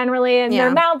feathers generally, and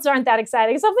their mouths aren't that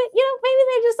exciting. So, maybe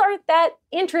they just aren't that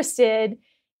interested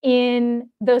in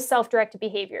those self-directed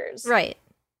behaviors. Right.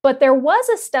 But there was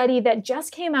a study that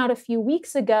just came out a few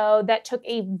weeks ago that took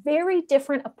a very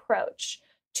different approach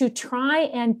to try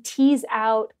and tease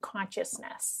out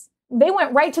consciousness. They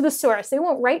went right to the source. They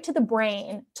went right to the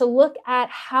brain to look at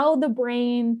how the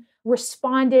brain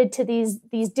responded to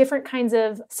these different kinds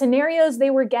of scenarios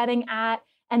they were getting at.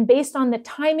 And based on the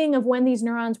timing of when these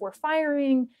neurons were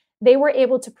firing, they were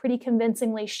able to pretty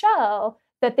convincingly show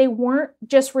that they weren't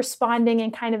just responding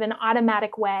in kind of an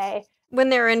automatic way. When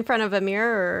they were in front of a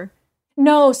mirror? Or?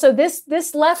 No, so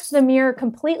this left the mirror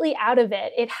completely out of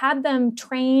it. It had them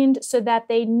trained so that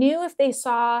they knew if they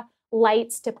saw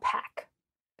lights to peck.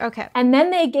 Okay. And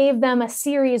then they gave them a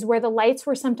series where the lights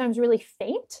were sometimes really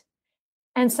faint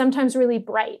and sometimes really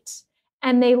bright.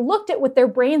 And they looked at what their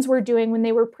brains were doing when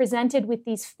they were presented with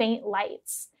these faint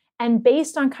lights. And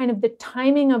based on kind of the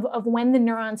timing of when the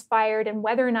neurons fired and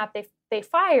whether or not they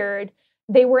fired,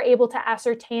 they were able to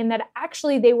ascertain that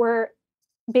actually they were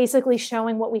basically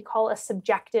showing what we call a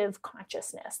subjective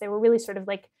consciousness. They were really sort of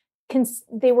like,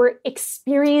 they were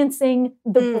experiencing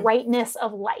the brightness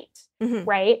of light,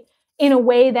 right? In a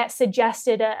way that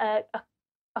suggested a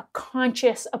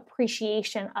conscious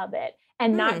appreciation of it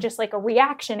and not just like a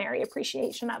reactionary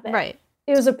appreciation of it. Right.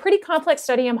 It was a pretty complex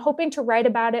study. I'm hoping to write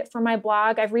about it for my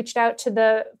blog. I've reached out to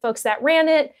the folks that ran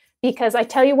it because I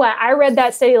tell you what, I read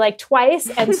that study like twice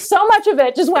and so much of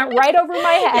it just went right over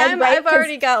my head. Yeah, I've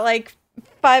already got like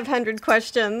 500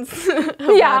 questions.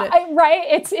 Yeah, right.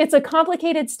 It's a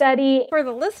complicated study. For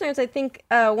the listeners, I think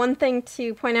one thing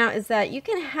to point out is that you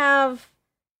can have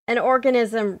an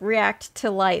organism react to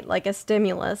light like a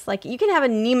stimulus. Like you can have a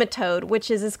nematode, which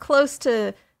is as close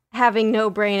to having no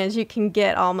brain as you can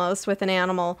get almost with an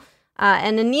animal.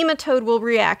 And a nematode will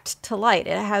react to light.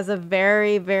 It has a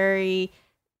very, very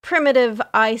primitive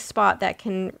eye spot that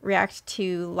can react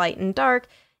to light and dark,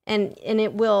 and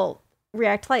it will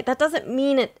react to light. That doesn't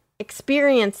mean it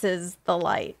experiences the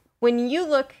light. When you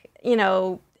look,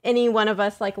 any one of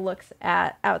us like looks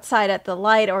at outside at the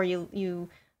light, or you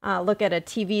look at a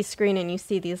TV screen and you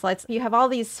see these lights, you have all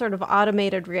these sort of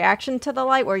automated reaction to the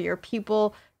light where your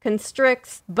pupil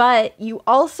constricts, but you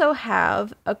also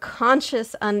have a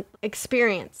conscious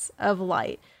experience of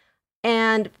light.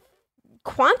 And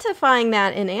quantifying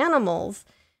that in animals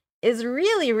is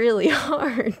really, really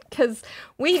hard because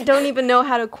we don't even know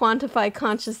how to quantify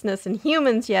consciousness in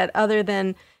humans yet, other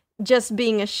than just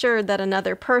being assured that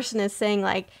another person is saying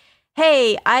like,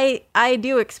 hey, I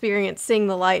do experience seeing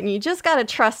the light, and you just got to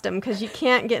trust them because you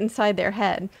can't get inside their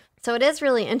head. So it is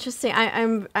really interesting.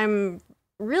 I'm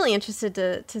really interested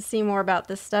to see more about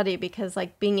this study, because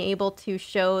like being able to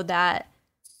show that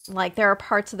like there are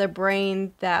parts of the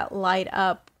brain that light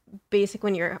up basic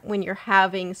when you're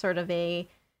having sort of a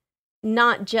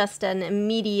not just an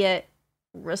immediate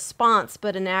response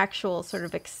but an actual sort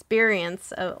of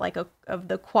experience of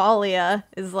the qualia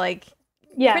is like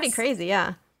pretty crazy.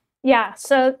 Yeah,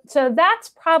 so that's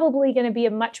probably going to be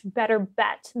a much better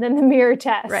bet than the mirror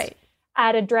test, right,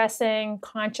 at addressing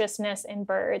consciousness in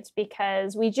birds,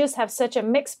 because we just have such a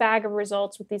mixed bag of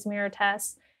results with these mirror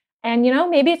tests. And,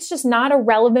 maybe it's just not a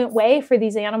relevant way for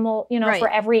these animal, right, for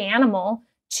every animal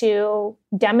to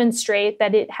demonstrate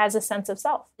that it has a sense of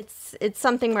self. It's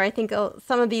something where I think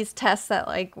some of these tests that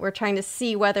like we're trying to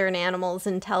see whether an animal is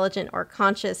intelligent or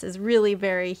conscious is really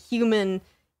very human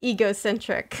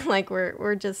egocentric. Like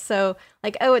we're just so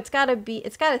like, oh, it's got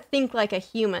to think like a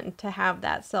human to have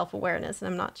that self-awareness, and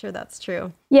I'm not sure that's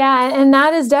true. Yeah, and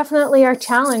that is definitely our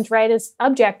challenge, right? As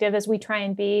objective as we try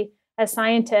and be as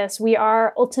scientists, we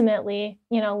are ultimately,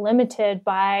 limited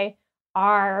by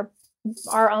our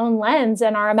own lens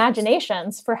and our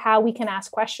imaginations for how we can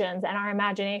ask questions, and our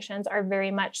imaginations are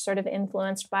very much sort of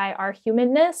influenced by our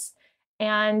humanness.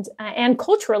 And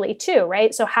culturally too,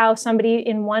 right? So how somebody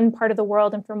in one part of the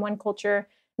world and from one culture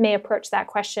may approach that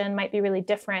question might be really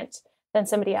different than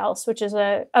somebody else, which is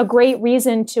a great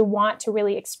reason to want to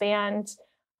really expand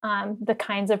the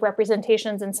kinds of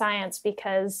representations in science,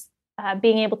 because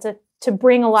being able to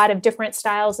bring a lot of different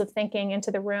styles of thinking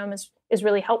into the room is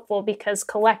really helpful, because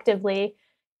collectively,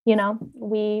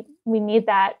 we need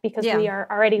that, because we are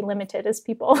already limited as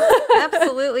people.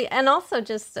 Absolutely. And also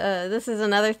just, this is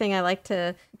another thing I like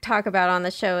to talk about on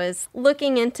the show, is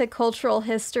looking into cultural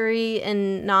history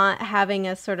and not having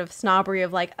a sort of snobbery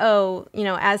of like, oh,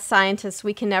 as scientists,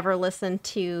 we can never listen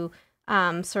to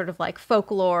sort of like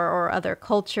folklore or other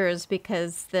cultures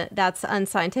because that's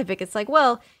unscientific. It's like,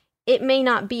 well, it may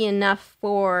not be enough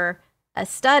for a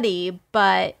study,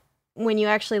 but when you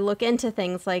actually look into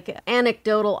things like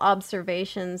anecdotal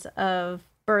observations of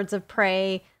birds of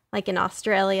prey, like in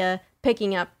Australia,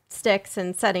 picking up sticks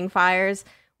and setting fires,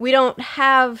 I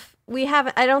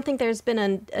don't think there's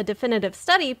been a definitive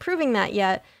study proving that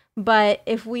yet. But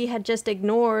if we had just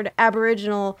ignored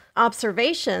Aboriginal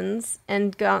observations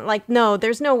and gone like, no,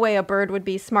 there's no way a bird would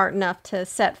be smart enough to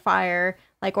set fire,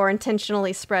 like, or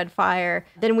intentionally spread fire,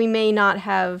 then we may not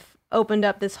have opened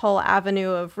up this whole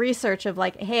avenue of research of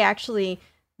like, hey, actually,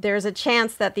 there's a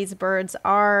chance that these birds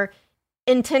are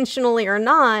intentionally or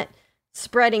not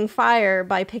spreading fire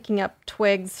by picking up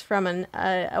twigs from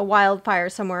a wildfire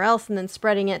somewhere else and then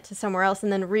spreading it to somewhere else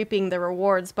and then reaping the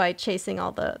rewards by chasing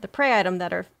all the prey item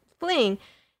that are fleeing.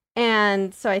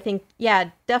 And so I think,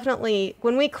 definitely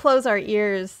when we close our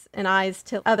ears and eyes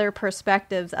to other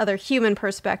perspectives, other human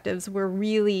perspectives, we're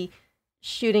really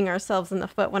shooting ourselves in the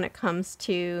foot when it comes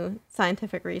to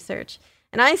scientific research.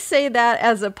 And I say that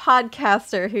as a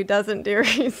podcaster who doesn't do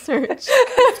research,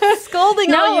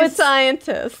 scolding all you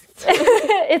scientists.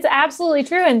 It's absolutely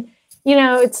true. And,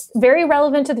 it's very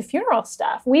relevant to the funeral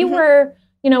stuff. We were,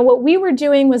 what we were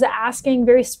doing was asking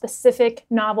very specific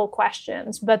novel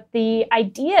questions. But the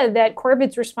idea that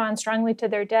corvids respond strongly to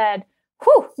their dead,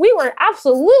 we were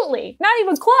absolutely not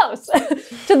even close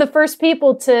to the first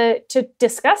people to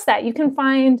discuss that. You can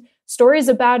find stories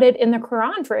about it in the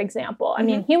Quran, for example. I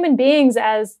mean, human beings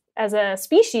as a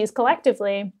species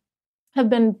collectively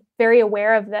have been very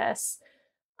aware of this.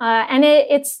 And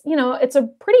it's a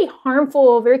pretty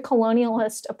harmful, very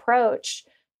colonialist approach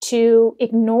to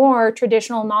ignore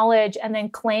traditional knowledge and then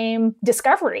claim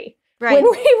discovery Right.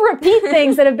 when we repeat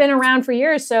things that have been around for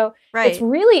years. So Right. it's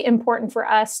really important for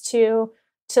us to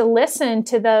listen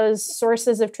to those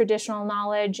sources of traditional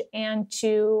knowledge and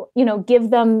to, give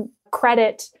them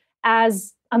credit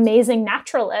as amazing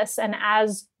naturalists and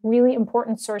as really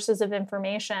important sources of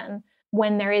information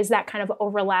when there is that kind of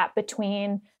overlap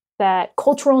between that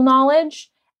cultural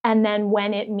knowledge and then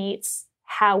when it meets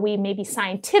how we maybe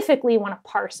scientifically want to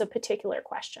parse a particular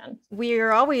question. We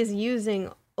are always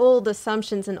using old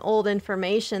assumptions and old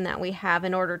information that we have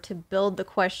in order to build the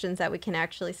questions that we can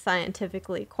actually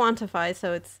scientifically quantify.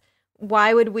 So it's,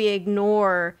 why would we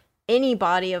ignore any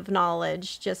body of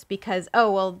knowledge just because, oh,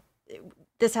 well,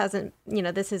 this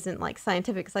isn't like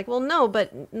scientific. It's like, well, no,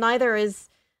 but neither is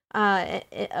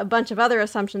a bunch of other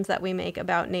assumptions that we make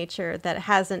about nature that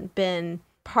hasn't been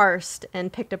parsed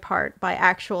and picked apart by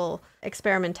actual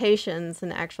experimentations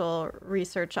and actual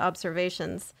research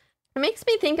observations. It makes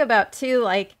me think about, too,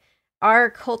 like our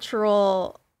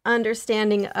cultural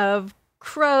understanding of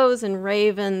crows and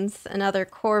ravens and other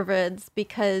corvids,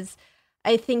 because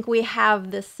I think we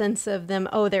have this sense of them,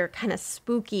 oh, they're kind of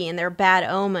spooky and they're bad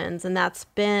omens. And that's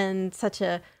been such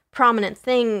a prominent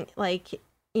thing, like,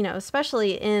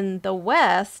 especially in the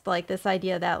West, like this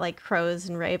idea that like crows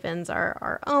and ravens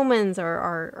are omens or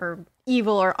are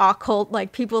evil or occult,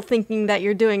 like people thinking that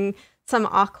you're doing some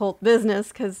occult business.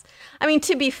 Because, I mean,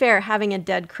 to be fair, having a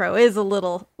dead crow is a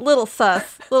little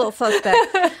suspect.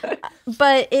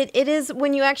 But it is,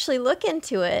 when you actually look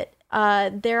into it,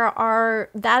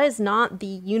 that is not the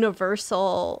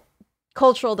universal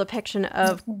cultural depiction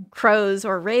of crows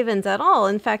or ravens at all.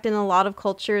 In fact, in a lot of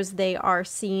cultures, they are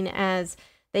seen as,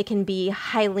 they can be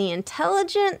highly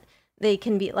intelligent. They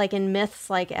can be, like in myths,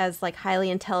 like as like highly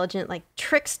intelligent, like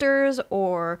tricksters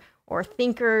or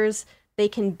thinkers. They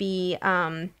can be,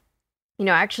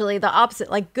 actually the opposite,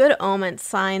 like good omens,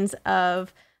 signs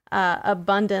of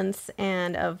abundance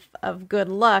and of good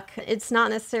luck. It's not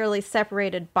necessarily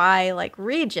separated by like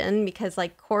region, because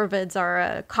like corvids are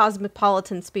a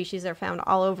cosmopolitan species. They're found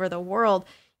all over the world.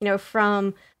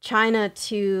 From China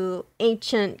to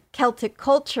ancient Celtic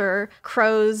culture,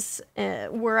 crows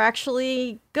were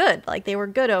actually good. Like they were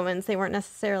good omens. They weren't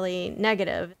necessarily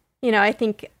negative. I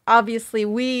think obviously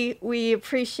we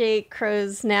appreciate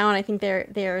crows now, and I think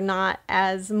they're not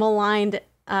as maligned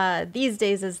these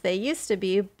days as they used to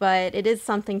be, but it is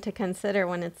something to consider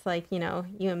when it's like, you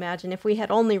imagine if we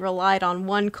had only relied on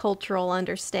one cultural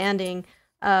understanding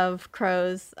of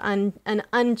crows, an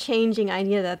unchanging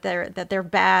idea that they're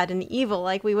bad and evil,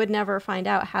 like we would never find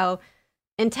out how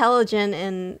intelligent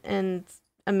and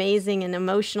amazing and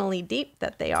emotionally deep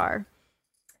that they are.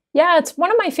 Yeah, it's one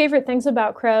of my favorite things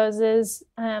about crows is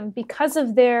because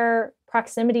of their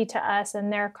proximity to us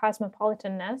and their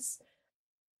cosmopolitanness,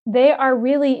 they are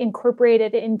really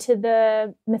incorporated into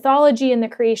the mythology and the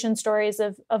creation stories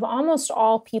of almost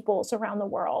all peoples around the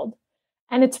world.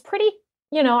 And it's pretty,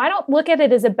 I don't look at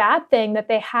it as a bad thing that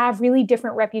they have really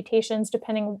different reputations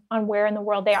depending on where in the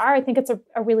world they are. I think it's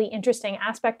a really interesting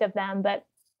aspect of them. But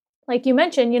like you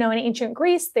mentioned, in ancient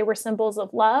Greece, they were symbols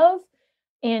of love.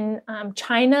 In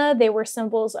China, they were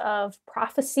symbols of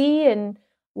prophecy and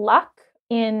luck.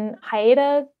 In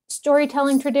Haida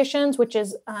storytelling traditions, which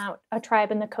is a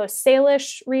tribe in the Coast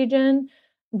Salish region,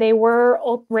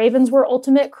 ravens were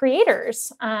ultimate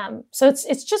creators. So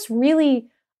it's just really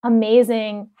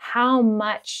amazing how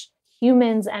much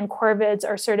humans and corvids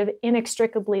are sort of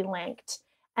inextricably linked,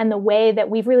 and the way that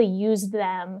we've really used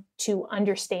them to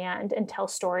understand and tell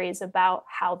stories about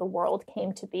how the world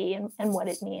came to be and what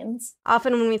it means.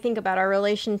 Often when we think about our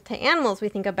relation to animals, we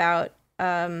think about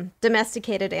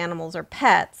domesticated animals or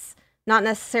pets, not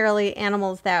necessarily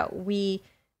animals that we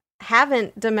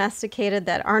haven't domesticated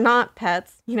that are not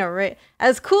pets. Right?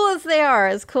 As cool as they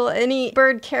are, any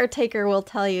bird caretaker will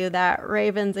tell you that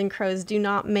ravens and crows do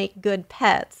not make good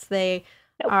pets. They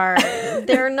are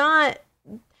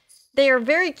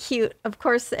very cute. Of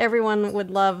course, everyone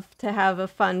would love to have a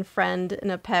fun friend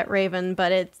and a pet raven,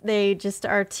 but they just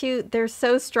are they're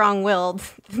so strong-willed.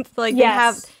 It's like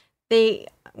yes. they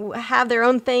have their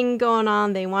own thing going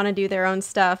on. They want to do their own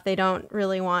stuff. They don't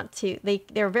really want to.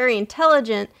 They're very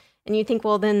intelligent, and you think,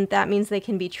 well, then that means they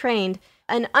can be trained.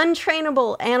 An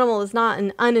untrainable animal is not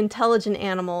an unintelligent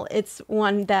animal. It's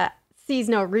one that sees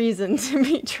no reason to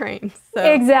be trained. So.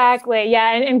 Exactly.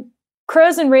 Yeah, and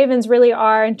crows and ravens really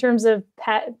are, in terms of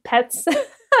pets,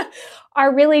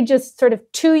 are really just sort of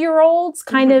 2-year-olds,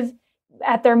 kind of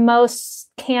at their most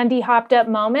candy hopped up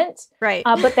moment, right?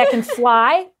 But that can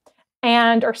fly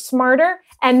and are smarter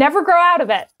and never grow out of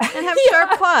it. And have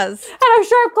sharp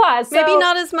claws. Maybe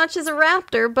not as much as a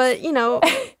raptor, but,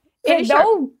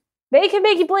 sharp. They can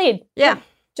make you bleed. Yeah.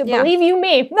 Believe you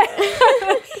me.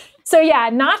 So yeah,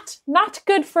 not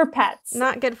good for pets.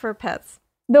 Not good for pets.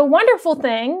 The wonderful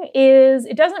thing is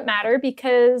it doesn't matter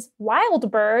because wild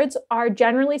birds are,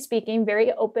 generally speaking,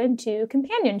 very open to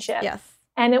companionship. Yes.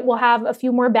 And it will have a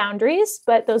few more boundaries,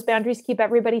 but those boundaries keep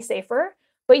everybody safer.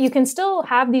 But you can still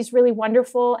have these really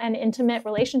wonderful and intimate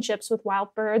relationships with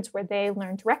wild birds where they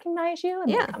learn to recognize you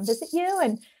and they come visit you,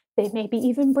 and they maybe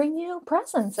even bring you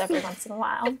presents every once in a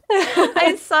while.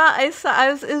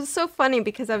 It was so funny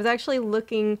because I was actually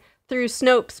looking through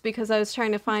Snopes because I was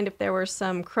trying to find if there were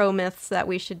some crow myths that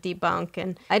we should debunk.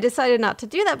 And I decided not to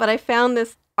do that, but I found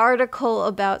this article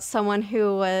about someone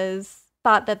who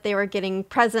thought that they were getting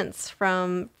presents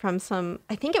from some,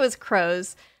 I think it was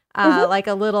crows, like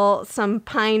some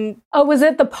pine. Oh, was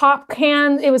it the pop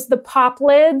can? It was the pop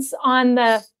lids on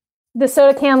the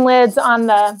soda can lids on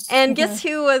the... And guess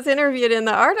who was interviewed in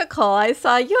the article? I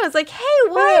saw you. I was like, hey,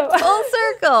 what? Full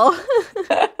circle.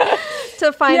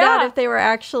 To find out if they were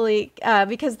actually...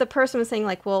 because the person was saying,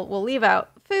 like, we'll leave out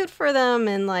food for them.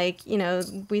 And, like,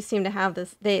 we seem to have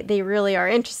this... They really are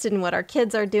interested in what our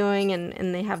kids are doing.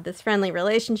 And they have this friendly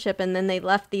relationship. And then they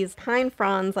left these pine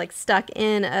fronds, like, stuck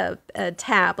in a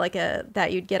tab, like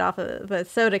that you'd get off of a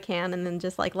soda can. And then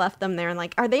just, like, left them there. And,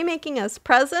 like, are they making us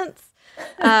presents?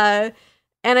 And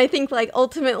I think, like,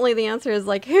 ultimately the answer is,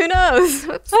 like, who knows?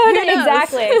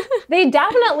 Exactly. They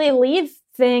definitely leave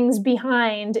things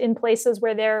behind in places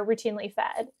where they're routinely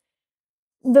fed.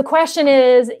 The question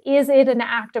is it an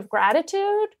act of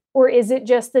gratitude, or is it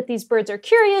just that these birds are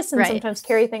curious and sometimes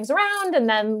carry things around and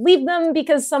then leave them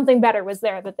because something better was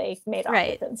there that they made off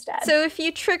with instead? So if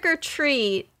you trick or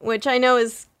treat, which I know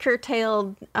is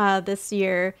curtailed this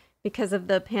year because of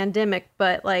the pandemic,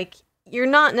 but, like, you're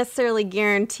not necessarily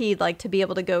guaranteed, like, to be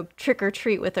able to go trick or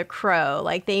treat with a crow.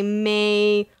 Like, they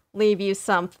may leave you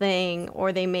something,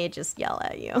 or they may just yell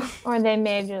at you.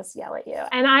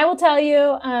 And I will tell you,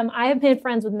 I have been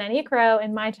friends with many a crow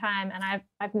in my time, and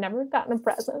I've never gotten a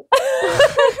present.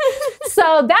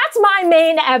 So that's my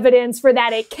main evidence for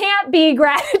that. It can't be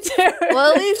gratitude.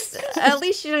 Well, at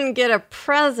least you didn't get a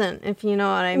present, if you know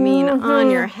what I mean,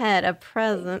 on your head, a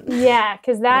present. Yeah,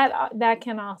 because that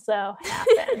can also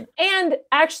happen. And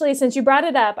actually, since you brought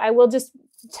it up, I will just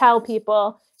tell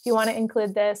people, if you want to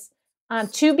include this,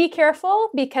 to be careful,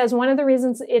 because one of the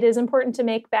reasons it is important to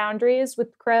make boundaries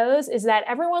with crows is that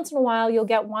every once in a while you'll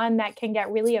get one that can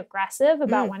get really aggressive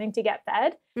about wanting to get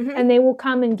fed, and they will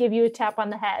come and give you a tap on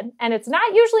the head. And it's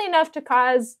not usually enough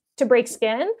to break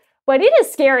skin, but it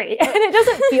is scary and it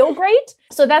doesn't feel great.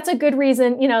 So that's a good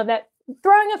reason, that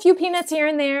throwing a few peanuts here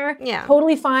and there,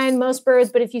 totally fine, most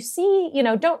birds. But if you see,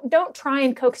 don't try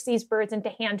and coax these birds into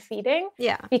hand feeding.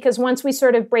 Yeah. Because once we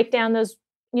sort of break down those,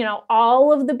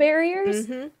 all of the barriers,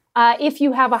 if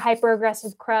you have a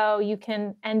hyper-aggressive crow, you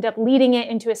can end up leading it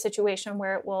into a situation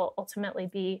where it will ultimately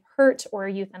be hurt or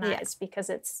euthanized because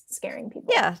it's scaring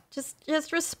people. Yeah,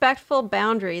 just respectful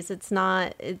boundaries.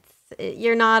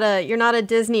 You're not a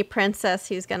Disney princess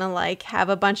who's gonna, like, have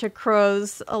a bunch of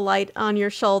crows alight on your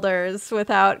shoulders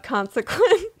without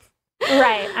consequence.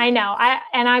 Right, I know.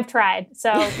 I've tried.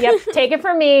 So, take it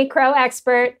from me, crow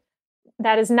expert.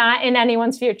 That is not in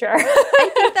anyone's future.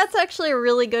 I think that's actually a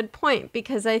really good point,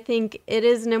 because I think it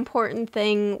is an important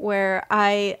thing where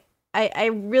I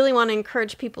really want to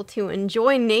encourage people to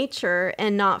enjoy nature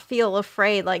and not feel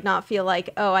afraid, not feel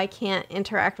like, oh, I can't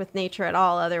interact with nature at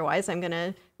all, otherwise I'm going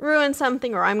to ruin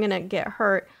something or I'm going to get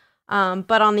hurt.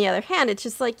 But on the other hand, it's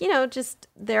just like,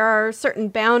 there are certain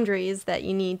boundaries that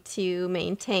you need to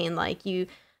maintain. Like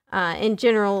in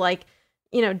general,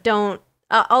 don't,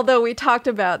 although we talked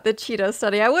about the Cheeto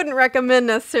study, I wouldn't recommend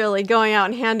necessarily going out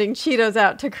and handing Cheetos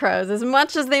out to crows. As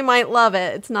much as they might love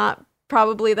it, it's not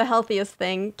probably the healthiest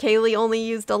thing. Kaylee only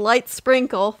used a light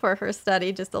sprinkle for her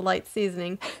study, just a light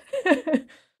seasoning.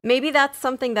 Maybe that's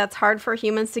something that's hard for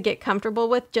humans to get comfortable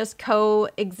with, just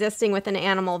coexisting with an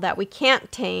animal that we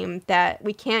can't tame, that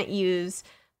we can't use,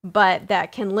 but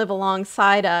that can live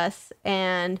alongside us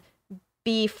and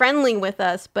be friendly with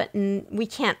us, but we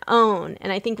can't own.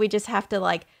 And I think we just have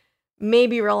to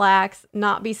maybe relax,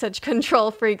 not be such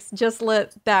control freaks, just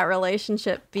let that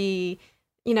relationship be,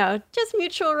 just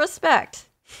mutual respect.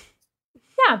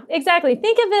 Yeah, exactly.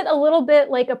 Think of it a little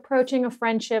bit like approaching a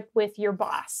friendship with your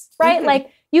boss, right? Mm-hmm.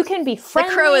 You can be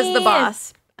friendly. The crow is the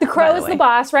boss. The crow is the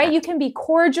boss, right? Yeah. You can be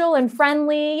cordial and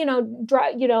friendly,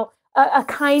 a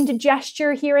kind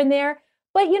gesture here and there.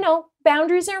 But,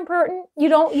 boundaries are important. You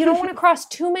don't want to cross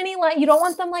too many lines. You don't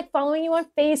want them like following you on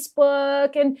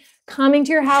Facebook and coming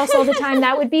to your house all the time.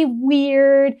 That would be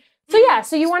weird.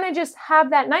 So you want to just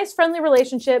have that nice, friendly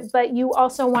relationship, but you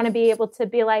also want to be able to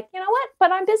be like, you know what,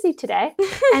 but I'm busy today,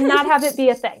 and not have it be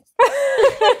a thing.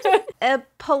 A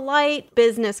polite,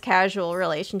 business casual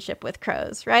relationship with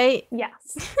crows, right?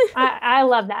 Yes. I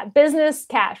love that. Business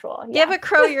casual. Yeah. Give a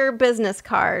crow your business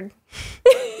card.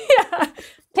 Yeah.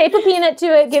 Tape a peanut to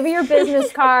it, give it your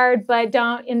business card, but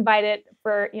don't invite it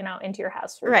into your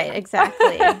house. Right,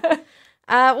 exactly.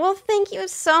 Well, thank you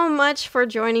so much for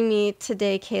joining me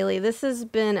today, Kaylee. This has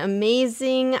been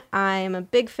amazing. I'm a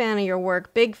big fan of your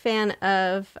work, big fan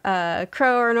of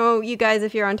Crow or No. You guys,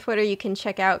 if you're on Twitter, you can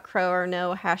check out Crow or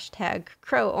No,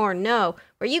 #CrowOrNo,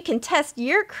 where you can test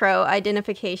your crow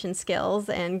identification skills.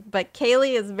 But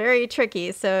Kaylee is very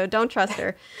tricky, so don't trust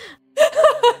her.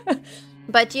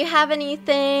 But do you have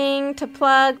anything to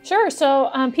plug? Sure. So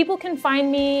people can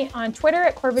find me on Twitter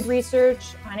at Corvid Research,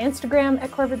 on Instagram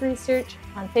at Corvid Research,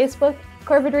 on Facebook,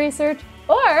 Corvid Research,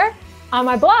 or on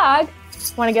my blog.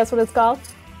 Want to guess what it's called?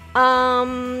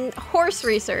 Horse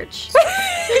Research.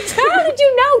 How did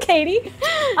you know, Katie?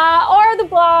 Or the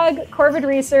blog, Corvid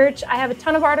Research. I have a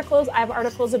ton of articles. I have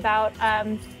articles about,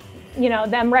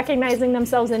 them recognizing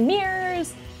themselves in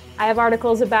mirrors. I have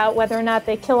articles about whether or not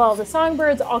they kill all the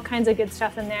songbirds, all kinds of good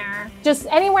stuff in there. Just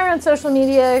anywhere on social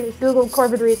media, Google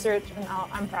Corvid Research, and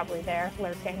I'm probably there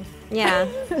lurking. Yeah,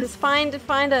 just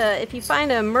if you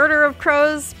find a murder of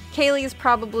crows, Kaylee's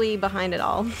probably behind it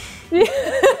all. In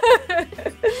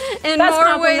Best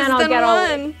more ways I'll than get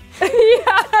one.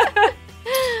 Yeah.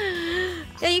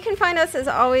 Yeah, you can find us as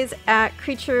always at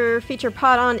Creature Feature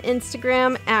Pod on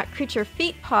Instagram, at Creature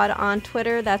Feet Pod on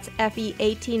Twitter. That's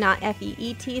FEAT, not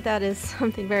FEET. That is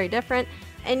something very different.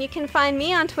 And you can find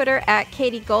me on Twitter at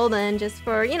Katie Golden, just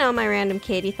for, my random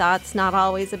Katie thoughts, not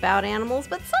always about animals,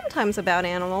 but sometimes about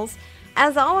animals.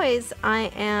 As always,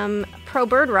 I am pro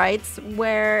bird rights,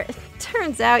 where it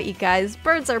turns out, you guys,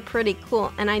 birds are pretty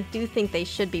cool, and I do think they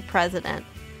should be president.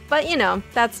 But,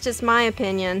 that's just my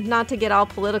opinion. Not to get all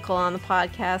political on the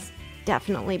podcast.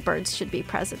 Definitely birds should be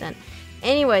president.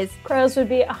 Anyways. Crows would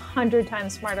be 100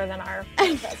 times smarter than our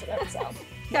president, so.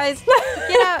 Guys,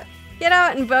 get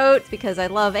out and vote, because I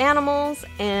love animals,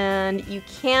 and you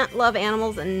can't love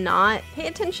animals and not pay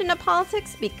attention to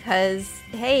politics, because,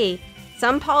 hey,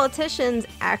 some politicians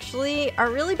actually are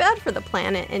really bad for the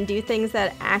planet and do things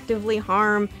that actively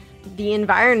harm the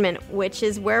environment, which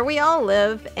is where we all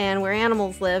live and where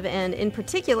animals live. And in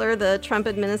particular, the Trump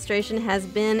administration has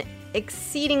been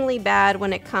exceedingly bad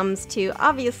when it comes to,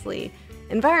 obviously,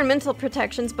 environmental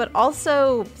protections, but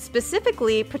also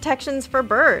specifically protections for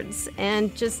birds,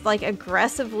 and just like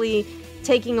aggressively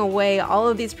taking away all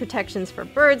of these protections for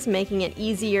birds, making it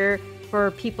easier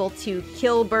for people to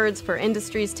kill birds, for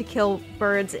industries to kill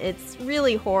birds. It's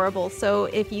really horrible. So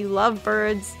if you love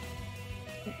birds,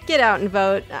 get out and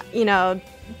vote.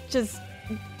 It's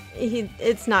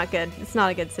not good. It's not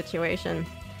a good situation.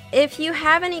 If you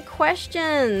have any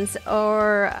questions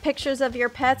or pictures of your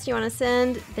pets you want to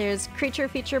send, there's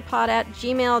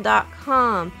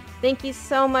creaturefeaturepod@gmail.com. Thank you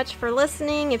so much for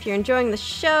listening. If you're enjoying the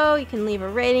show, you can leave a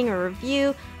rating or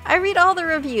review. I read all the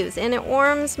reviews, and it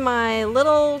warms my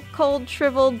little cold,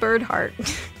 shriveled bird heart.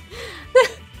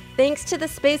 Thanks to the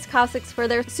Space Cossacks for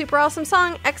their super awesome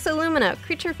song, Exolumina.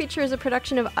 Creature Feature is a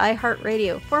production of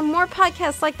iHeartRadio. For more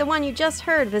podcasts like the one you just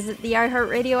heard, visit the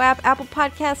iHeartRadio app, Apple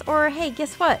Podcasts, or hey,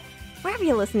 guess what? Wherever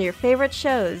you listen to your favorite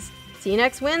shows. See you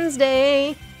next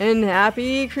Wednesday, and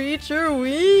happy Creature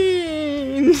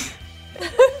Week!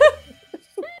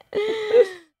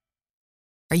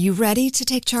 Are you ready to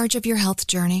take charge of your health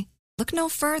journey? Look no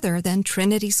further than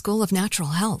Trinity School of Natural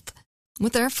Health.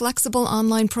 With their flexible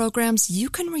online programs, you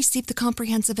can receive the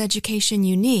comprehensive education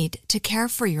you need to care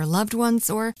for your loved ones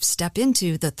or step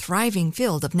into the thriving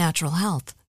field of natural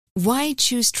health. Why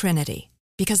choose Trinity?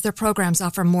 Because their programs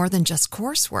offer more than just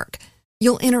coursework.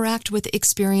 You'll interact with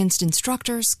experienced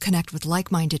instructors, connect with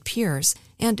like-minded peers,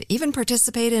 and even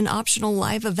participate in optional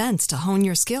live events to hone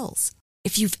your skills.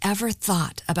 If you've ever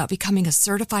thought about becoming a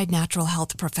certified natural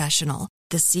health professional,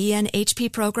 the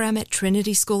CNHP program at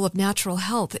Trinity School of Natural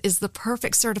Health is the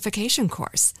perfect certification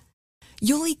course.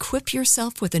 You'll equip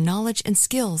yourself with the knowledge and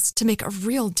skills to make a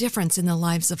real difference in the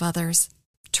lives of others.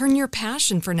 Turn your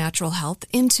passion for natural health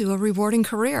into a rewarding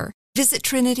career. Visit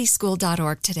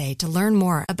trinityschool.org today to learn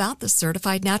more about the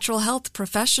Certified Natural Health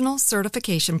Professional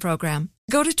Certification Program.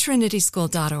 Go to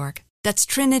trinityschool.org. That's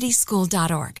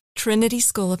trinityschool.org. Trinity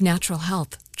School of Natural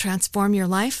Health. Transform your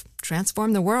life,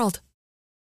 transform the world.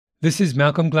 This is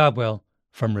Malcolm Gladwell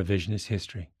from Revisionist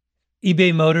History.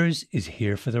 eBay Motors is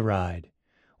here for the ride.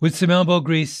 With some elbow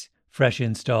grease, fresh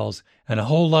installs, and a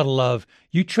whole lot of love,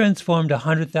 you transformed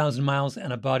 100,000 miles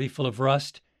and a body full of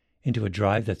rust into a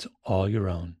drive that's all your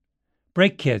own.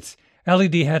 Brake kits,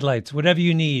 LED headlights, whatever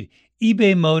you need,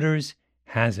 eBay Motors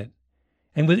has it.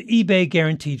 And with eBay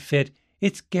Guaranteed Fit,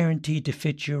 it's guaranteed to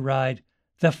fit your ride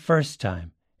the first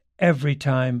time, every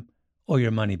time, or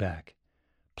your money back.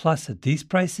 Plus, at these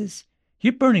prices,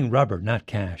 you're burning rubber, not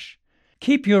cash.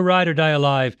 Keep your ride or die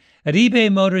alive at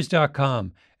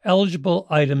ebaymotors.com. Eligible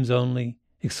items only.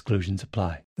 Exclusions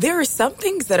apply. There are some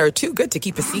things that are too good to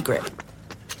keep a secret.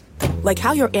 Like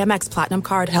how your Amex Platinum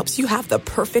card helps you have the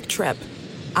perfect trip.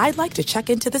 I'd like to check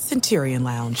into the Centurion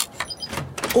Lounge.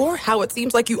 Or how it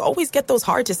seems like you always get those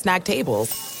hard-to-snag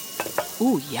tables.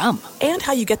 Ooh, yum. And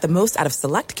how you get the most out of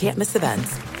select can't-miss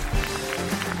events.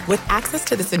 With access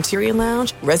to the Centurion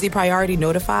Lounge, Resi Priority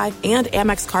Notified, and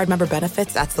Amex card member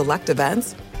benefits at select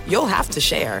events, you'll have to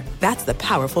share. That's the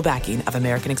powerful backing of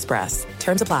American Express.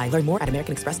 Terms apply. Learn more at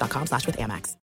americanexpress.com/withAmex.